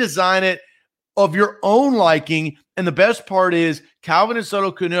 Redesign it of your own liking. And the best part is Calvin and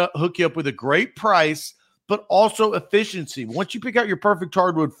Subtle can hook you up with a great price, but also efficiency. Once you pick out your perfect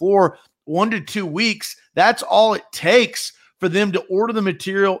hardwood floor, 1 to 2 weeks, that's all it takes for them to order the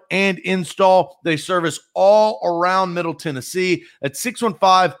material and install. They service all around Middle Tennessee at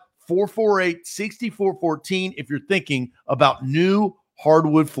 615-448-6414 if you're thinking about new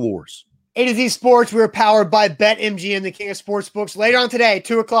hardwood floors. A to Z Sports, we're powered by BetMGM, the king of sports books. Later on today,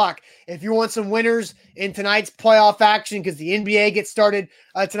 2 o'clock, if you want some winners in tonight's playoff action, because the NBA gets started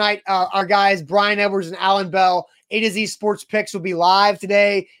tonight, our guys, Brian Edwards and Alan Bell, A to Z Sports Picks will be live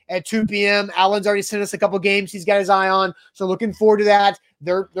today at 2 p.m. Alan's already sent us a couple games he's got his eye on, so looking forward to that.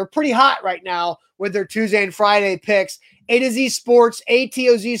 They're pretty hot right now with their Tuesday and Friday picks. A to Z Sports,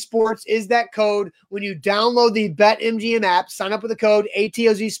 ATOZ Sports is that code. When you download the BetMGM app, sign up with the code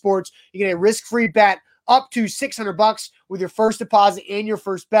ATOZ Sports, you get a risk-free bet up to $600 with your first deposit and your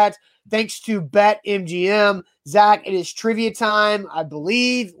first bet. Thanks to BetMGM. Zach, it is trivia time. I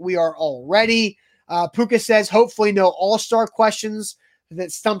believe we are all ready. Puka says, hopefully no all-star questions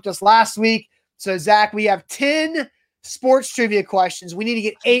that stumped us last week. So, Zach, we have 10 sports trivia questions. We need to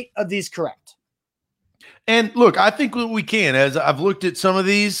get 8 of these correct. And look, I think we can. As I've looked at some of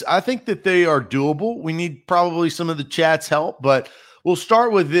these, I think that they are doable. We need probably some of the chat's help, but we'll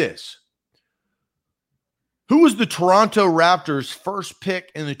start with this. Who was the Toronto Raptors' first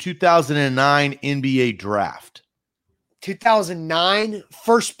pick in the 2009 NBA draft? 2009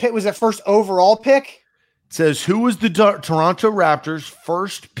 first pick, was that first overall pick? It says, who was the Toronto Raptors'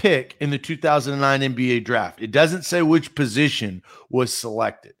 first pick in the 2009 NBA draft? It doesn't say which position was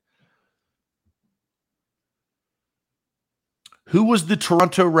selected. Who was the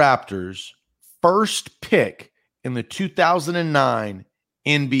Toronto Raptors' first pick in the 2009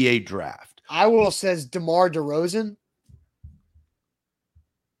 NBA draft? I will says DeMar DeRozan.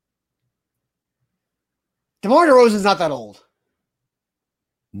 DeMar DeRozan's not that old.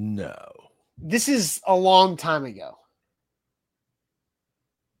 No. This is a long time ago.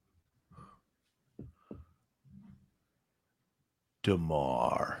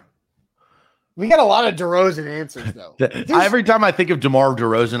 DeMar. We got a lot of DeRozan answers, though. Every time I think of DeMar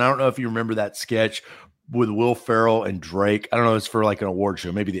DeRozan, I don't know if you remember that sketch with Will Ferrell and Drake. I don't know, it's for like an award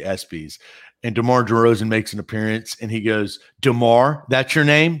show, maybe the ESPYs. And DeMar DeRozan makes an appearance, and he goes, DeMar, that's your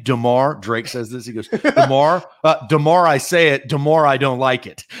name? DeMar? Drake says this. He goes, DeMar? DeMar, I say it. DeMar, I don't like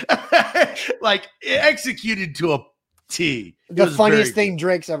it. Like, executed to a T. The funniest thing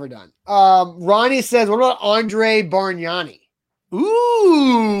Drake's ever done. Ronnie says, what about Andre Bargnani?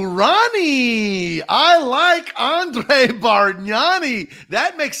 Ooh, Ronnie. I like Andre Bargnani.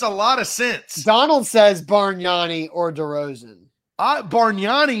 That makes a lot of sense. Donald says Bargnani or DeRozan.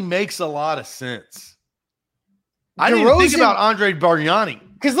 Bargnani makes a lot of sense. I didn't even think about Andre Bargnani.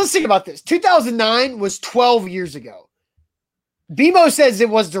 Because let's think about this. 2009 was 12 years ago. Bebo says it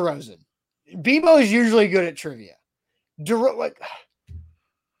was DeRozan. Bebo is usually good at trivia.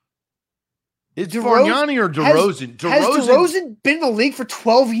 It's Bargnani or DeRozan? Has DeRozan been in the league for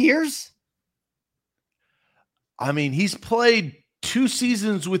 12 years? I mean, he's played 2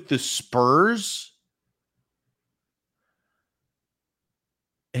 seasons with the Spurs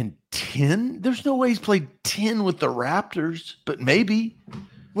and 10. There's no way he's played 10 with the Raptors, but maybe.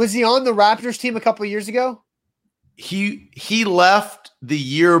 Was he on the Raptors team a couple of years ago? He left the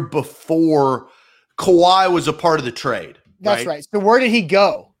year before Kawhi was a part of the trade. That's right. So where did he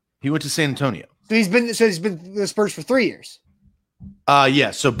go? He went to San Antonio. So he's been the Spurs for 3 years.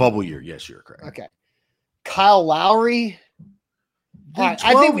 Yes. So bubble year. Yes, you're correct. Okay. Kyle Lowry. Dude,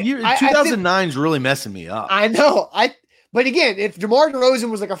 2009 is really messing me up. I know. But again, if DeMar DeRozan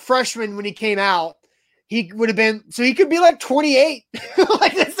was like a freshman when he came out, he would have been, so he could be like 28.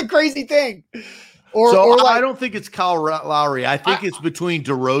 Like, that's the crazy thing. Or like, I don't think it's Kyle Lowry. I think it's between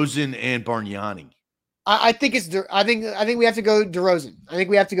DeRozan and Bargnani. I think it's, I think we have to go DeRozan. I think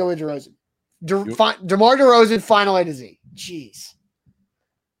we have to go with DeRozan. DeMar DeRozan, final A to Z. Jeez.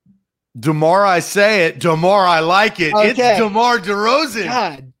 DeMar, I say it. DeMar, I like it. Okay. It's DeMar DeRozan.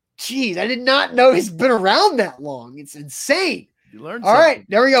 God, jeez. I did not know he's been around that long. It's insane. You learned All something. right,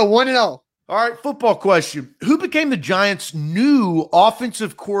 there we go. 1-0. All right, football question. Who became the Giants' new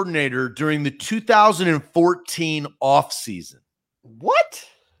offensive coordinator during the 2014 offseason? What?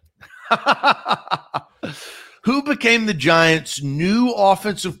 Who became the Giants' new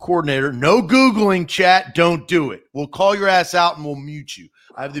offensive coordinator? No Googling, chat. Don't do it. We'll call your ass out and we'll mute you.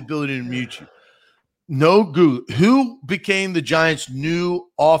 I have the ability to mute you. No Google. Who became the Giants' new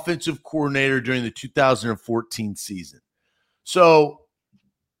offensive coordinator during the 2014 season? So,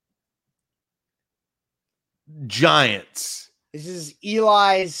 Giants. This is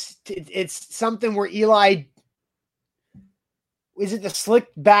Eli's. It's something where Eli. Is it the slick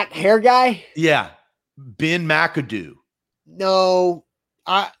back hair guy? Yeah. Ben McAdoo. No.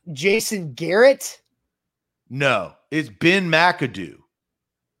 Jason Garrett? No. It's Ben McAdoo.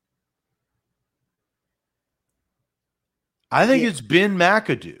 I think it's Ben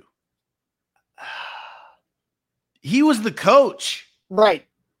McAdoo. He was the coach. Right.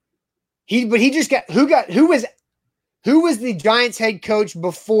 Who was the Giants head coach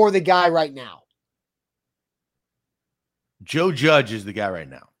before the guy right now? Joe Judge is the guy right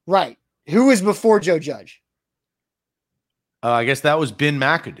now. Right. Who was before Joe Judge? I guess that was Ben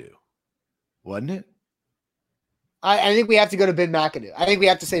McAdoo, wasn't it? I think we have to go to Ben McAdoo. I think we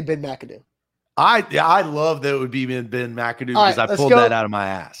have to say Ben McAdoo. I love that it would be Ben McAdoo because I pulled that out of my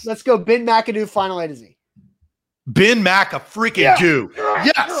ass. Let's go Ben McAdoo, final A to Z. Ben McA-freaking-doo.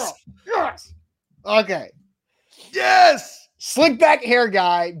 Yes. Yes. Okay. Yes. Slick back hair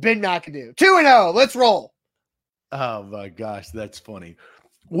guy, Ben McAdoo. 2-0. Let's roll. Oh, my gosh. That's funny.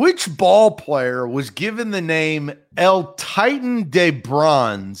 Which ball player was given the name El Titan de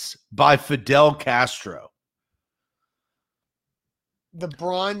Bronze by Fidel Castro? The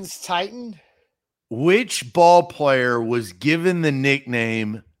Bronze Titan? Which ball player was given the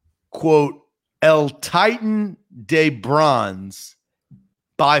nickname, quote, El Titan de Bronze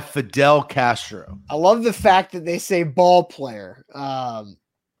by Fidel Castro? I love the fact that they say ball player.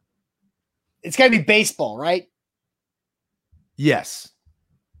 It's got to be baseball, right? Yes.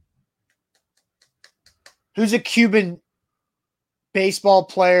 Who's a Cuban baseball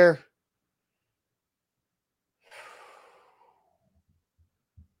player?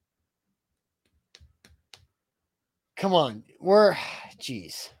 Come on.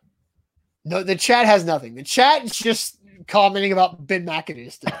 Jeez. No, the chat has nothing. The chat is just commenting about Ben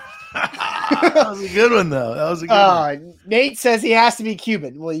McAdoo stuff. That was a good one, though. That was a good one. Nate says he has to be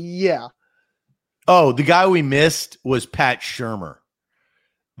Cuban. Well, yeah. Oh, the guy we missed was Pat Shurmur.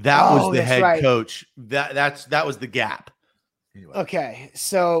 That was the head coach. That was the gap. Anyway. Okay,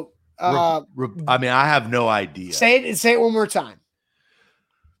 so I mean, I have no idea. Say it one more time.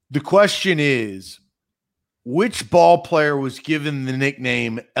 The question is, which ball player was given the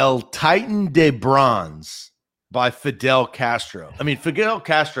nickname El Titan de Bronze by Fidel Castro? I mean, Fidel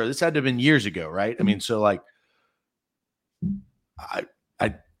Castro, this had to have been years ago, right? I mean, so like,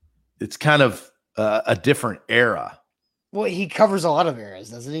 it's kind of a different era. Well, he covers a lot of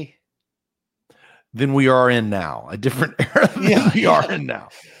eras, doesn't he? Than we are in now. A different era than we are in now.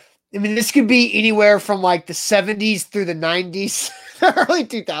 I mean, this could be anywhere from like the 70s through the 90s, early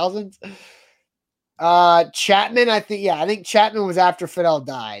 2000s. Chapman, I think Chapman was after Fidel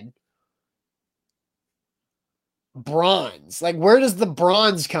died. Bronze. Like, where does the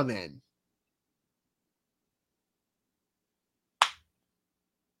bronze come in?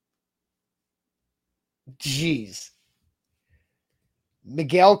 Jeez.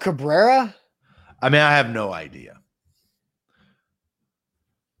 Miguel Cabrera? I mean, I have no idea.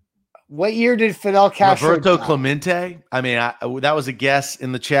 What year did Fidel Castro Roberto die? Clemente? I mean, that was a guess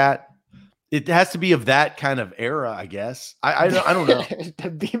in the chat. It has to be of that kind of era, I guess. I don't know.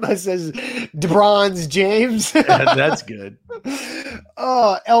 Bima says DeBronze James. That's good.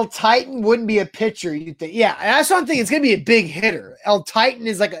 Oh, El Titan wouldn't be a pitcher, you think? Yeah, that's what I'm thinking. It's gonna be a big hitter. El Titan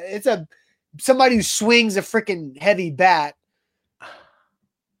is like somebody who swings a freaking heavy bat.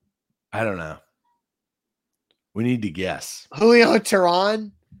 I don't know. We need to guess. Julio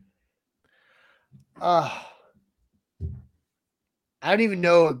Teheran. I don't even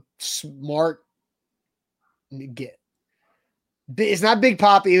know a smart get. It's not Big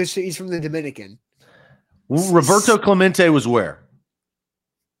Papi. He's from the Dominican. Roberto Clemente was where?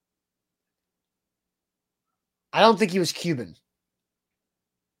 I don't think he was Cuban.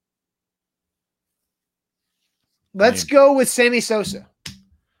 Let's go with Sammy Sosa.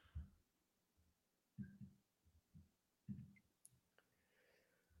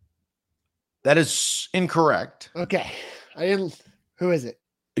 That is incorrect. Okay. Who is it?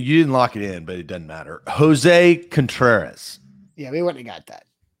 You didn't lock it in, but it doesn't matter. Jose Contreras. Yeah, we wouldn't have got that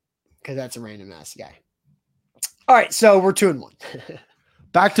because that's a random ass guy. All right, so we're 2-1.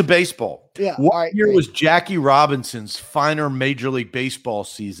 Back to baseball. Yeah. What year was Jackie Robinson's final Major League Baseball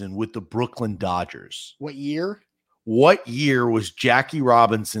season with the Brooklyn Dodgers? What year? What year was Jackie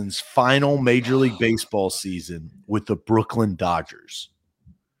Robinson's final Major League Baseball season with the Brooklyn Dodgers?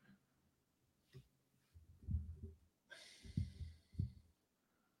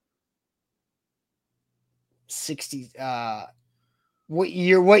 What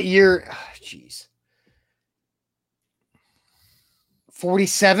year? Jeez.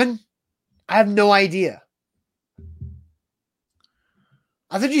 47? I have no idea.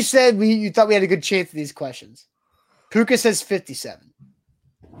 I thought you said you thought we had a good chance at these questions. Puka says 57.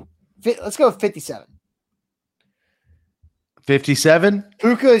 Let's go with 57. 57?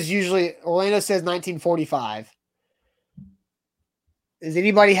 Puka is usually, Orlando says 1945. Does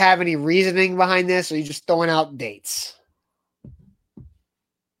anybody have any reasoning behind this, or are you just throwing out dates?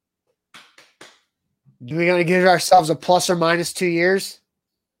 Do we going to give ourselves a plus or minus 2 years?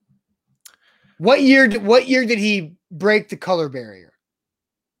 What year did he break the color barrier?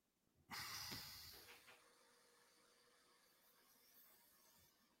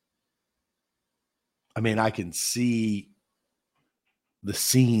 I mean, I can see the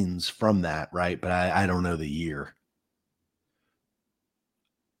scenes from that, right? But I don't know the year.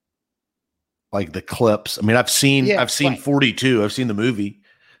 Like the clips. I mean, I've seen right. 42. I've seen the movie.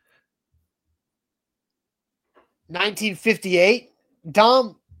 1958.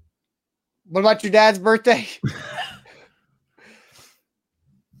 Dom, what about your dad's birthday?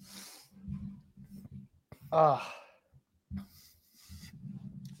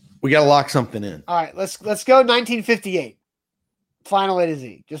 We got to lock something in. All right, let's go 1958. Final A to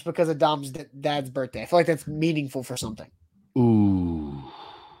Z, just because of Dom's dad's birthday. I feel like that's meaningful for something. Ooh.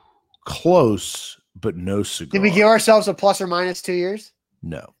 Close, but no cigar. Did we give ourselves a plus or minus 2 years?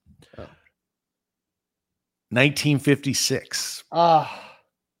 No. Oh. 1956.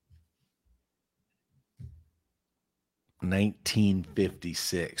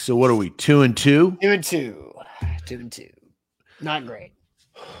 1956. So what are we, 2-2? 2-2. 2-2. Not great.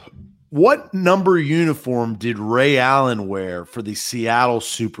 What number uniform did Ray Allen wear for the Seattle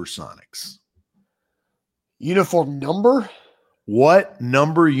Supersonics? Uniform number? What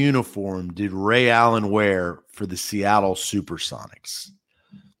number uniform did Ray Allen wear for the Seattle Supersonics?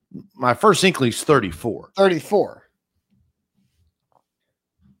 My first inkling is 34. 34.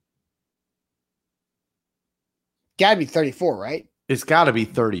 Gotta be 34, right? It's got to be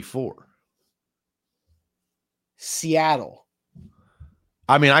 34. Seattle.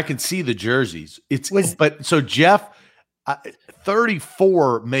 I mean, I can see the jerseys. So Jeff,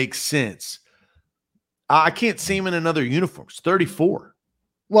 34 makes sense. I can't see him in another uniform. It's 34.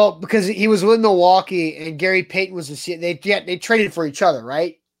 Well, because he was with Milwaukee and Gary Payton was they traded for each other,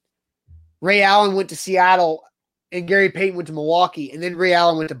 right? Ray Allen went to Seattle and Gary Payton went to Milwaukee, and then Ray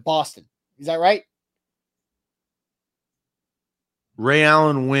Allen went to Boston. Is that right? Ray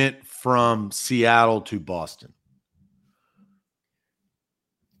Allen went from Seattle to Boston.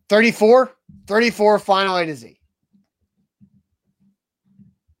 34? 34 final A to Z.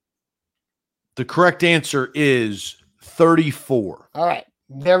 The correct answer is 34. All right.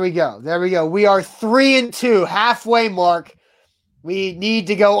 There we go. We are 3-2, halfway mark. We need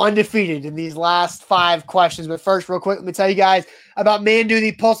to go undefeated in these last 5 questions. But first, real quick, let me tell you guys about Mandu,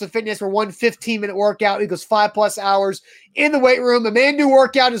 the Pulse of Fitness, where one 15-minute workout equals 5+ hours in the weight room. A Mandu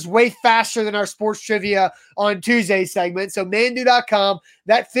workout is way faster than our sports trivia on Tuesday segment. So Mandu.com,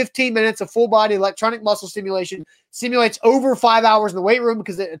 that 15 minutes of full-body electronic muscle stimulation simulates over 5 hours in the weight room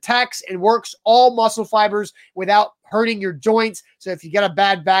because it attacks and works all muscle fibers without hurting your joints. So if you got a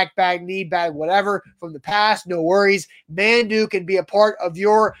bad back, bad knee, bad whatever from the past, no worries. Mandu can be a part of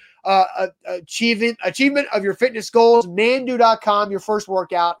your achievement of your fitness goals. Mandu.com, your first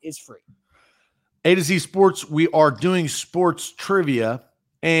workout is free. A to Z Sports, we are doing sports trivia.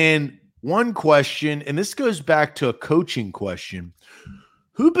 And one question, and this goes back to a coaching question.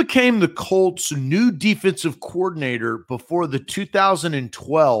 Who became the Colts' new defensive coordinator before the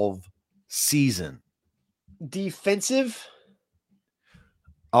 2012 season? Defensive?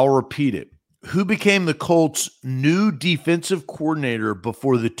 I'll repeat it. Who became the Colts' new defensive coordinator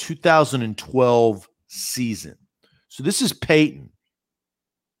before the 2012 season. So this is Peyton.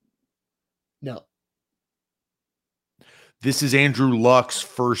 No. This is Andrew Luck's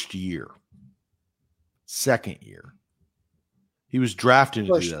first year. Second year. He was drafted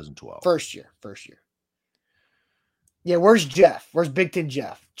in 2012. First year. Yeah, where's Jeff? Where's Big Ten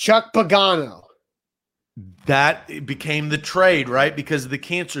Jeff? Chuck Pagano. That became the trade, right? Because of the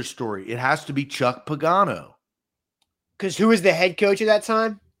cancer story. It has to be Chuck Pagano. Because who was the head coach at that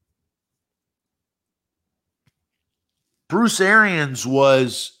time? Bruce Arians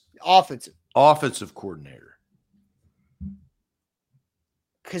was offensive coordinator.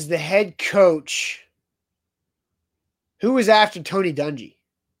 Because the head coach, who was after Tony Dungy?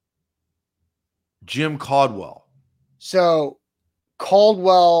 Jim Caldwell. So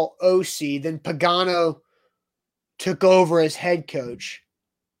Caldwell OC, then Pagano took over as head coach.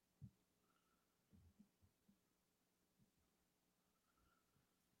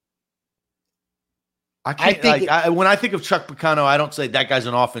 When I think of Chuck Pagano, I don't say that guy's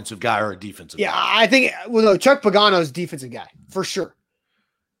an offensive guy or a defensive guy. I think Chuck Pagano's defensive guy for sure.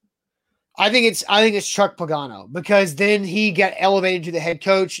 I think it's Chuck Pagano because then he got elevated to the head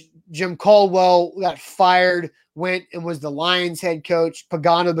coach. Jim Caldwell got fired, went and was the Lions head coach.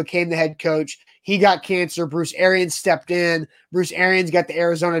 Pagano became the head coach. He got cancer. Bruce Arians stepped in. Bruce Arians got the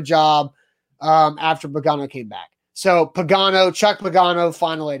Arizona job after Pagano came back. So Chuck Pagano,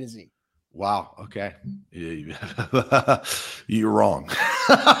 final A to Z. Wow. Okay. You're wrong.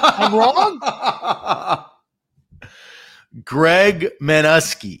 I'm wrong? Greg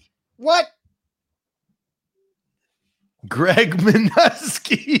Manusky. What? Greg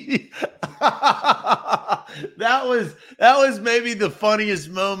Manusky. That was maybe the funniest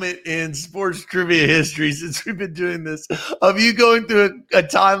moment in sports trivia history since we've been doing this, of you going through a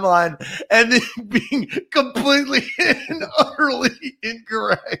timeline and then being completely and utterly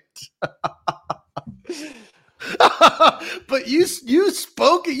incorrect. But you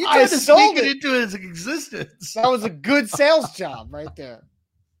spoke it. You tried to speak it into its existence. That was a good sales job right there.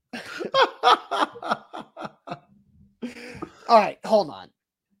 All right, hold on.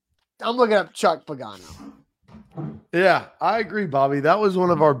 I'm looking up Chuck Pagano. Yeah, I agree, Bobby. That was one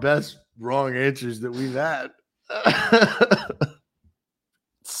of our best wrong answers that we've had.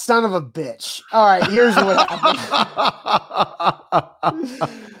 Son of a bitch. All right, here's what happened.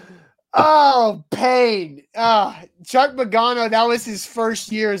 Oh, pain. Chuck Pagano, that was his first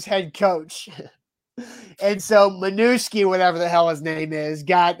year as head coach. And so Manusky, whatever the hell his name is,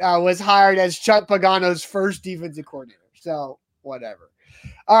 was hired as Chuck Pagano's first defensive coordinator. So whatever.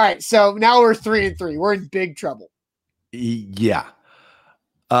 All right. So now we're 3-3. We're in big trouble. Yeah.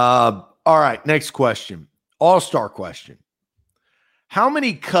 All right. Next question. All-star question. How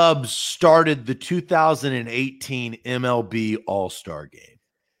many Cubs started the 2018 MLB All-Star game?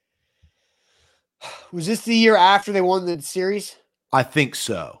 Was this the year after they won the series? I think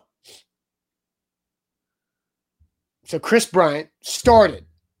so. So Chris Bryant started.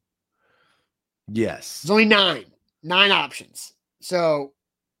 Yes. There's only 9 options. So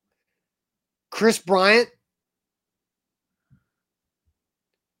Chris Bryant.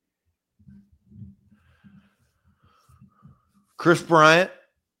 What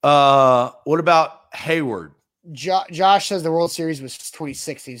about Hayward? Josh says the World Series was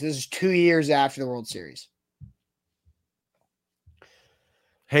 2016. So this is 2 years after the World Series.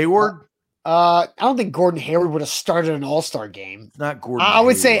 Hayward? I don't think Gordon Hayward would have started an All-Star game. It's not Gordon. I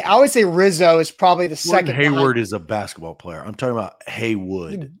would say Rizzo is probably the Gordon second. Hayward is a basketball player. I'm talking about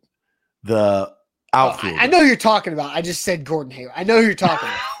Haywood, the outfielder. I know who you're talking about. I just said Gordon Hayward. I know who you're talking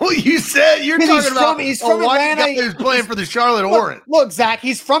about. Well, you said you're talking about. He's from Atlanta. He's playing for the Charlotte Hornets. Look, Zach,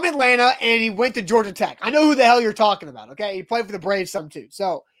 he's from Atlanta and he went to Georgia Tech. I know who the hell you're talking about. Okay, he played for the Braves some too.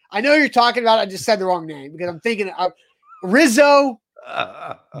 So I know who you're talking about. I just said the wrong name because I'm thinking of Rizzo,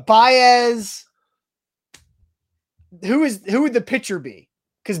 Baez. Who would the pitcher be?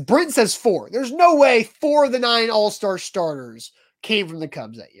 Because Brent says 4. There's no way 4 of the 9 All-Star starters came from the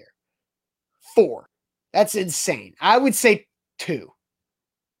Cubs that year. 4. That's insane. I would say 2.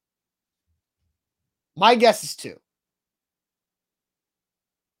 My guess is 2.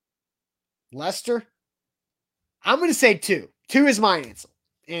 Lester? I'm going to say 2. 2 is my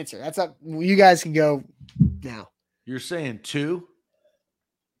answer. That's up. You guys can go now. You're saying 2?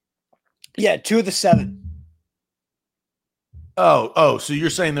 Yeah, 2 of the 7. Oh, so you're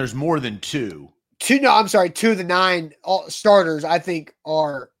saying there's more than 2? 2? No, I'm sorry. 2 of the 9 starters, I think,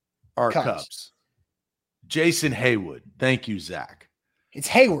 are Cubs. Jason Haywood. Thank you, Zach. It's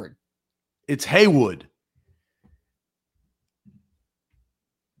Hayward. It's Haywood.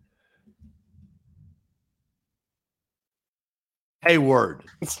 Hayward.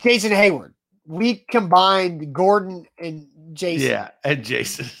 It's Jason Hayward. We combined Gordon and Jason. Yeah, and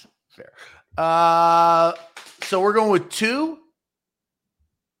Jason. Fair. So we're going with 2.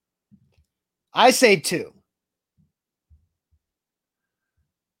 I say 2.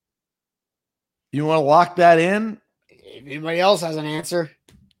 You want to lock that in? If anybody else has an answer.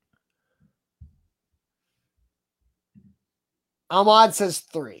 Ahmad says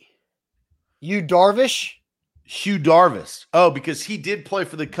 3. You Darvish? Hugh Darvish. Oh, because he did play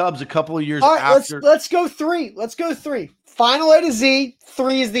for the Cubs a couple of years All right, after. let's go 3. Let's go 3. Final A to Z,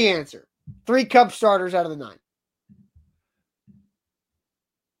 3 is the answer. 3 Cub starters out of the 9.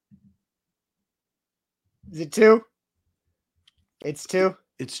 Is it 2? It's 2.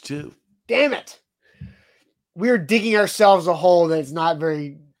 It's 2. Damn it. We're digging ourselves a hole that's not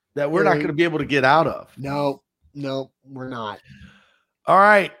very. That we're not going to be able to get out of. No, we're not. All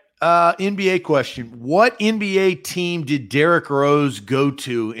right. NBA question. What NBA team did Derrick Rose go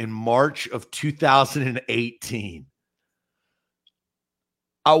to in March of 2018?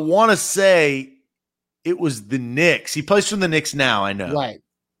 I want to say it was the Knicks. He plays for the Knicks now, I know. Right.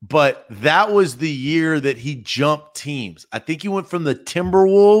 But that was the year that he jumped teams. I think he went from the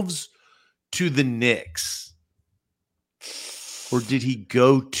Timberwolves to the Knicks. Or did he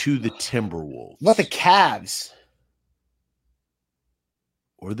go to the Timberwolves? What the Cavs?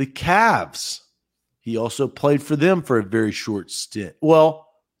 Or the Cavs. He also played for them for a very short stint. Well,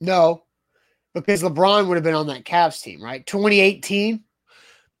 no, because LeBron would have been on that Cavs team, right? 2018.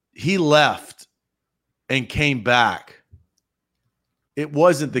 He left and came back. It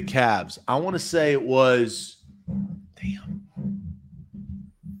wasn't the Cavs. I want to say it was. Damn.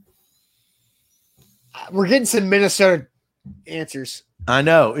 We're getting some Minnesota answers. I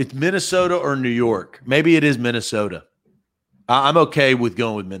know. It's Minnesota or New York. Maybe it is Minnesota. I'm okay with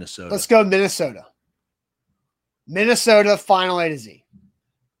going with Minnesota. Let's go Minnesota. Minnesota, final A to Z.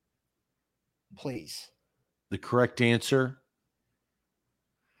 Please. The correct answer,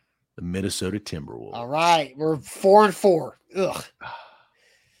 the Minnesota Timberwolves. All right. We're 4-4. Ugh.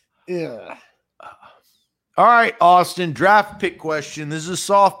 Ugh. All right, Austin, draft pick question. This is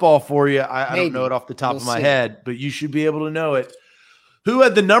a softball for you. I don't know it off the top of my head, but you should be able to know it. Who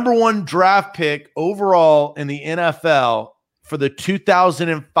had the number 1 draft pick overall in the NFL for the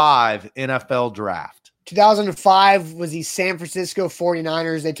 2005 NFL draft? 2005 was the San Francisco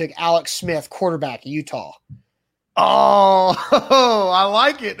 49ers. They took Alex Smith, quarterback, Utah. Oh, I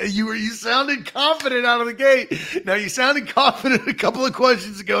like it. You sounded confident out of the gate. Now, you sounded confident a couple of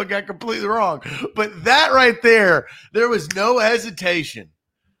questions ago and got completely wrong. But that right there was no hesitation.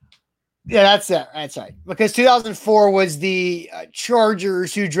 Yeah, that's it. That's right. Because 2004 was the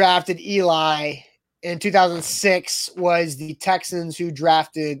Chargers who drafted Eli, and 2006 was the Texans who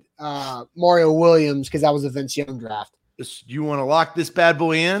drafted Mario Williams because that was a Vince Young draft. You want to lock this bad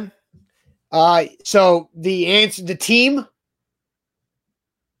boy in? So the answer, the team,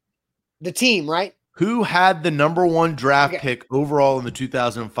 right? Who had the number 1 draft pick overall in the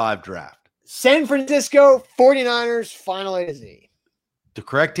 2005 draft? San Francisco 49ers, final A to Z. The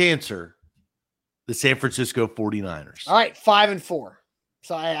correct answer, the San Francisco 49ers. All right, 5-4.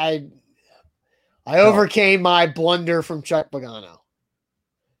 So I overcame my blunder from Chuck Pagano.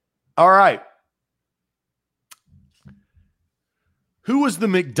 All right. Who was the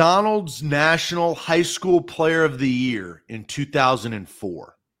McDonald's National High School Player of the Year in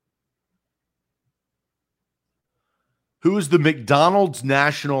 2004? Who was the McDonald's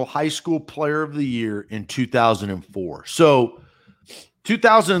National High School Player of the Year in 2004? So,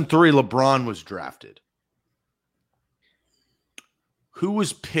 2003, LeBron was drafted. Who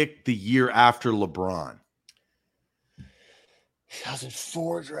was picked the year after LeBron?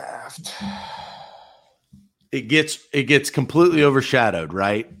 2004 draft. It gets completely overshadowed,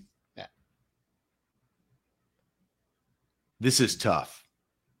 right? Yeah. This is tough.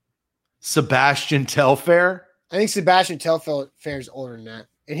 Sebastian Telfair? I think Sebastian Telfair is older than that.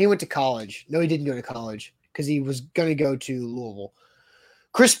 And he went to college. No, he didn't go to college because he was going to go to Louisville.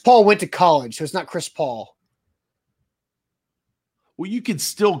 Chris Paul went to college, so it's not Chris Paul. Well, you could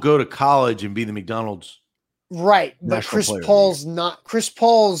still go to college and be the McDonald's. Right, but Chris Paul's not. Chris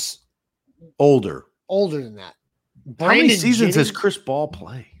Paul's older than that. How many seasons has Chris Paul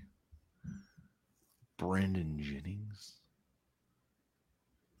play? Brandon Jennings.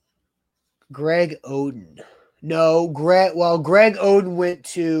 Greg Oden. No, Greg Oden went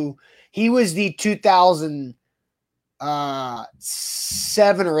to, he was the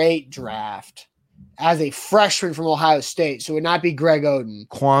 2007 or 8 draft as a freshman from Ohio State. So it would not be Greg Oden.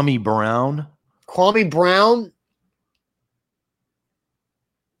 Kwame Brown. Kwame Brown.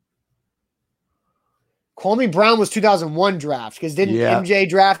 Kwame Brown was 2001 draft because didn't MJ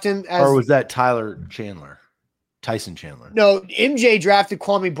draft him? Or was that Tyson Chandler? No, MJ drafted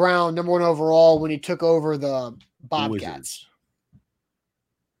Kwame Brown number 1 overall when he took over the Bobcats.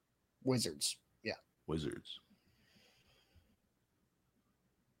 Wizards. Yeah. Wizards.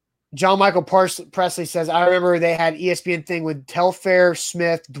 John Michael Presley says, I remember they had ESPN thing with Telfair,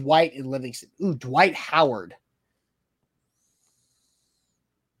 Smith, Dwight, and Livingston. Ooh, Dwight Howard.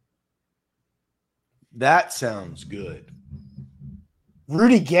 That sounds good.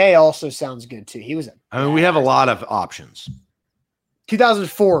 Rudy Gay also sounds good, too. We have a lot of options.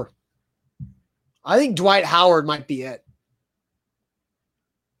 2004. I think Dwight Howard might be it.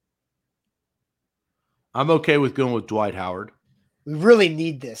 I'm okay with going with Dwight Howard. We really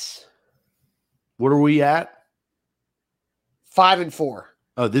need this. What are we at? 5 and 4.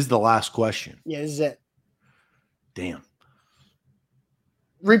 Oh, this is the last question. Yeah, this is it. Damn.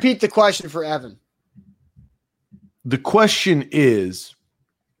 Repeat the question for Evan. The question is,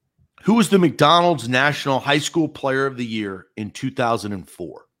 who was the McDonald's National High School Player of the Year in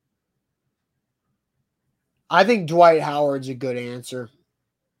 2004? I think Dwight Howard's a good answer.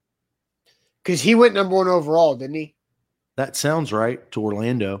 Because he went number 1 overall, didn't he? That sounds right to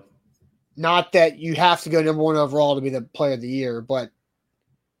Orlando. Not that you have to go number 1 overall to be the player of the year, but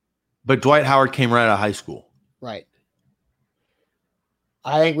Dwight Howard came right out of high school. Right.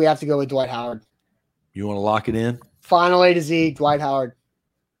 I think we have to go with Dwight Howard. You want to lock it in? Final A to Z, Dwight Howard.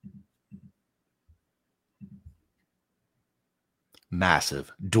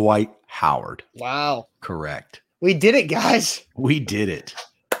 Massive. Dwight Howard. Wow. Correct. We did it, guys. We did it.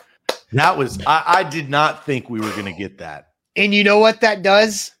 That was, I did not think we were going to get that. And you know what that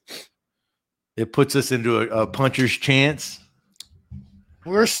does? It puts us into a puncher's chance.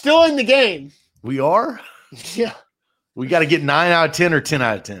 We're still in the game. We are? Yeah. We got to get 9 out of 10 or 10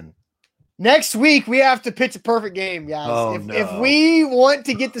 out of 10. Next week, we have to pitch a perfect game, guys. Oh, if we want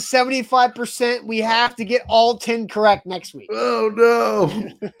to get the 75%, we have to get all 10 correct next week. Oh, no.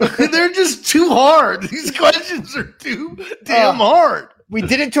 They're just too hard. These questions are too damn hard. We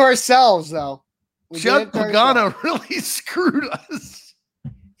did it to ourselves, though. Chuck Pagano really screwed us.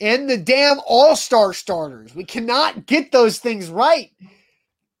 And the damn all-star starters. We cannot get those things right.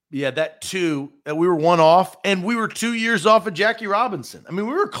 Yeah, that 2, we were 1 off, and we were 2 years off of Jackie Robinson. I mean,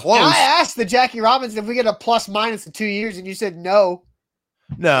 we were close. And I asked the Jackie Robinson if we get a plus minus in 2 years, and you said no.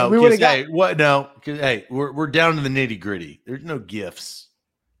 No, because hey, what? No, because hey, we're down to the nitty gritty. There's no gifts.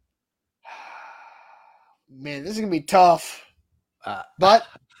 Man, this is gonna be tough. But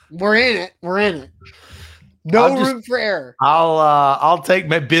we're in it. We're in it. No room for error. I'll take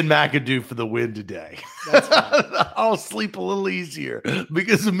my Ben McAdoo for the win today. I'll sleep a little easier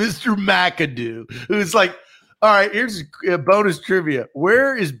because of Mr. McAdoo, who's like, all right, here's a bonus trivia.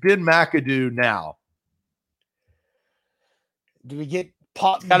 Where is Ben McAdoo now? Do we get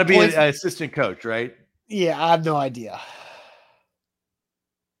pop? Got to be an assistant coach, right? Yeah, I have no idea.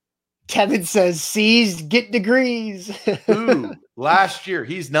 Kevin says, C's get degrees. Ooh, last year.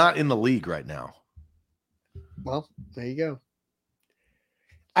 He's not in the league right now. Well, there you go.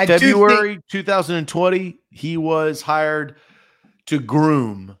 February 2020, he was hired to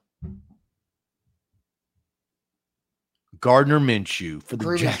groom Gardner Minshew for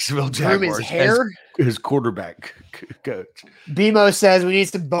the Jacksonville Jaguars as his quarterback coach. BMO says we need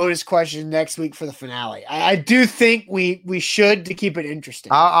some bonus questions next week for the finale. I do think we should to keep it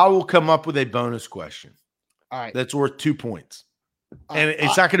interesting. I will come up with a bonus question. All right. That's worth 2 points. And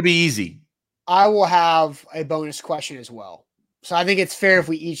it's not going to be easy. I will have a bonus question as well. So I think it's fair if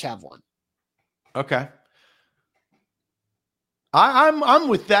we each have one. Okay. I'm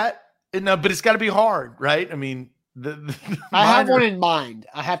with that. No, but it's got to be hard, right? I mean, I have one in mind.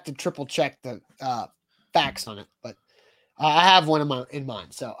 I have to triple check the facts on it, but I have one in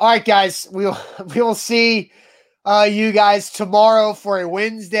mind. So, all right, guys, we will see you guys tomorrow for a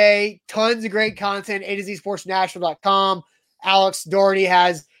Wednesday. Tons of great content. A to Z Sports Nashville.com. Alex Doherty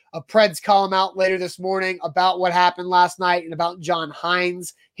has a Preds column out later this morning about what happened last night and about John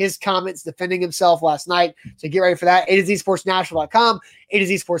Hines, his comments defending himself last night. So get ready for that. A to Z Sports Nashville.com, A to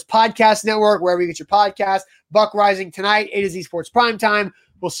Z Sports Podcast Network, wherever you get your podcast. Buck Rising tonight, A to Z Sports Primetime.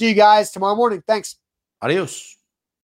 We'll see you guys tomorrow morning. Thanks. Adios.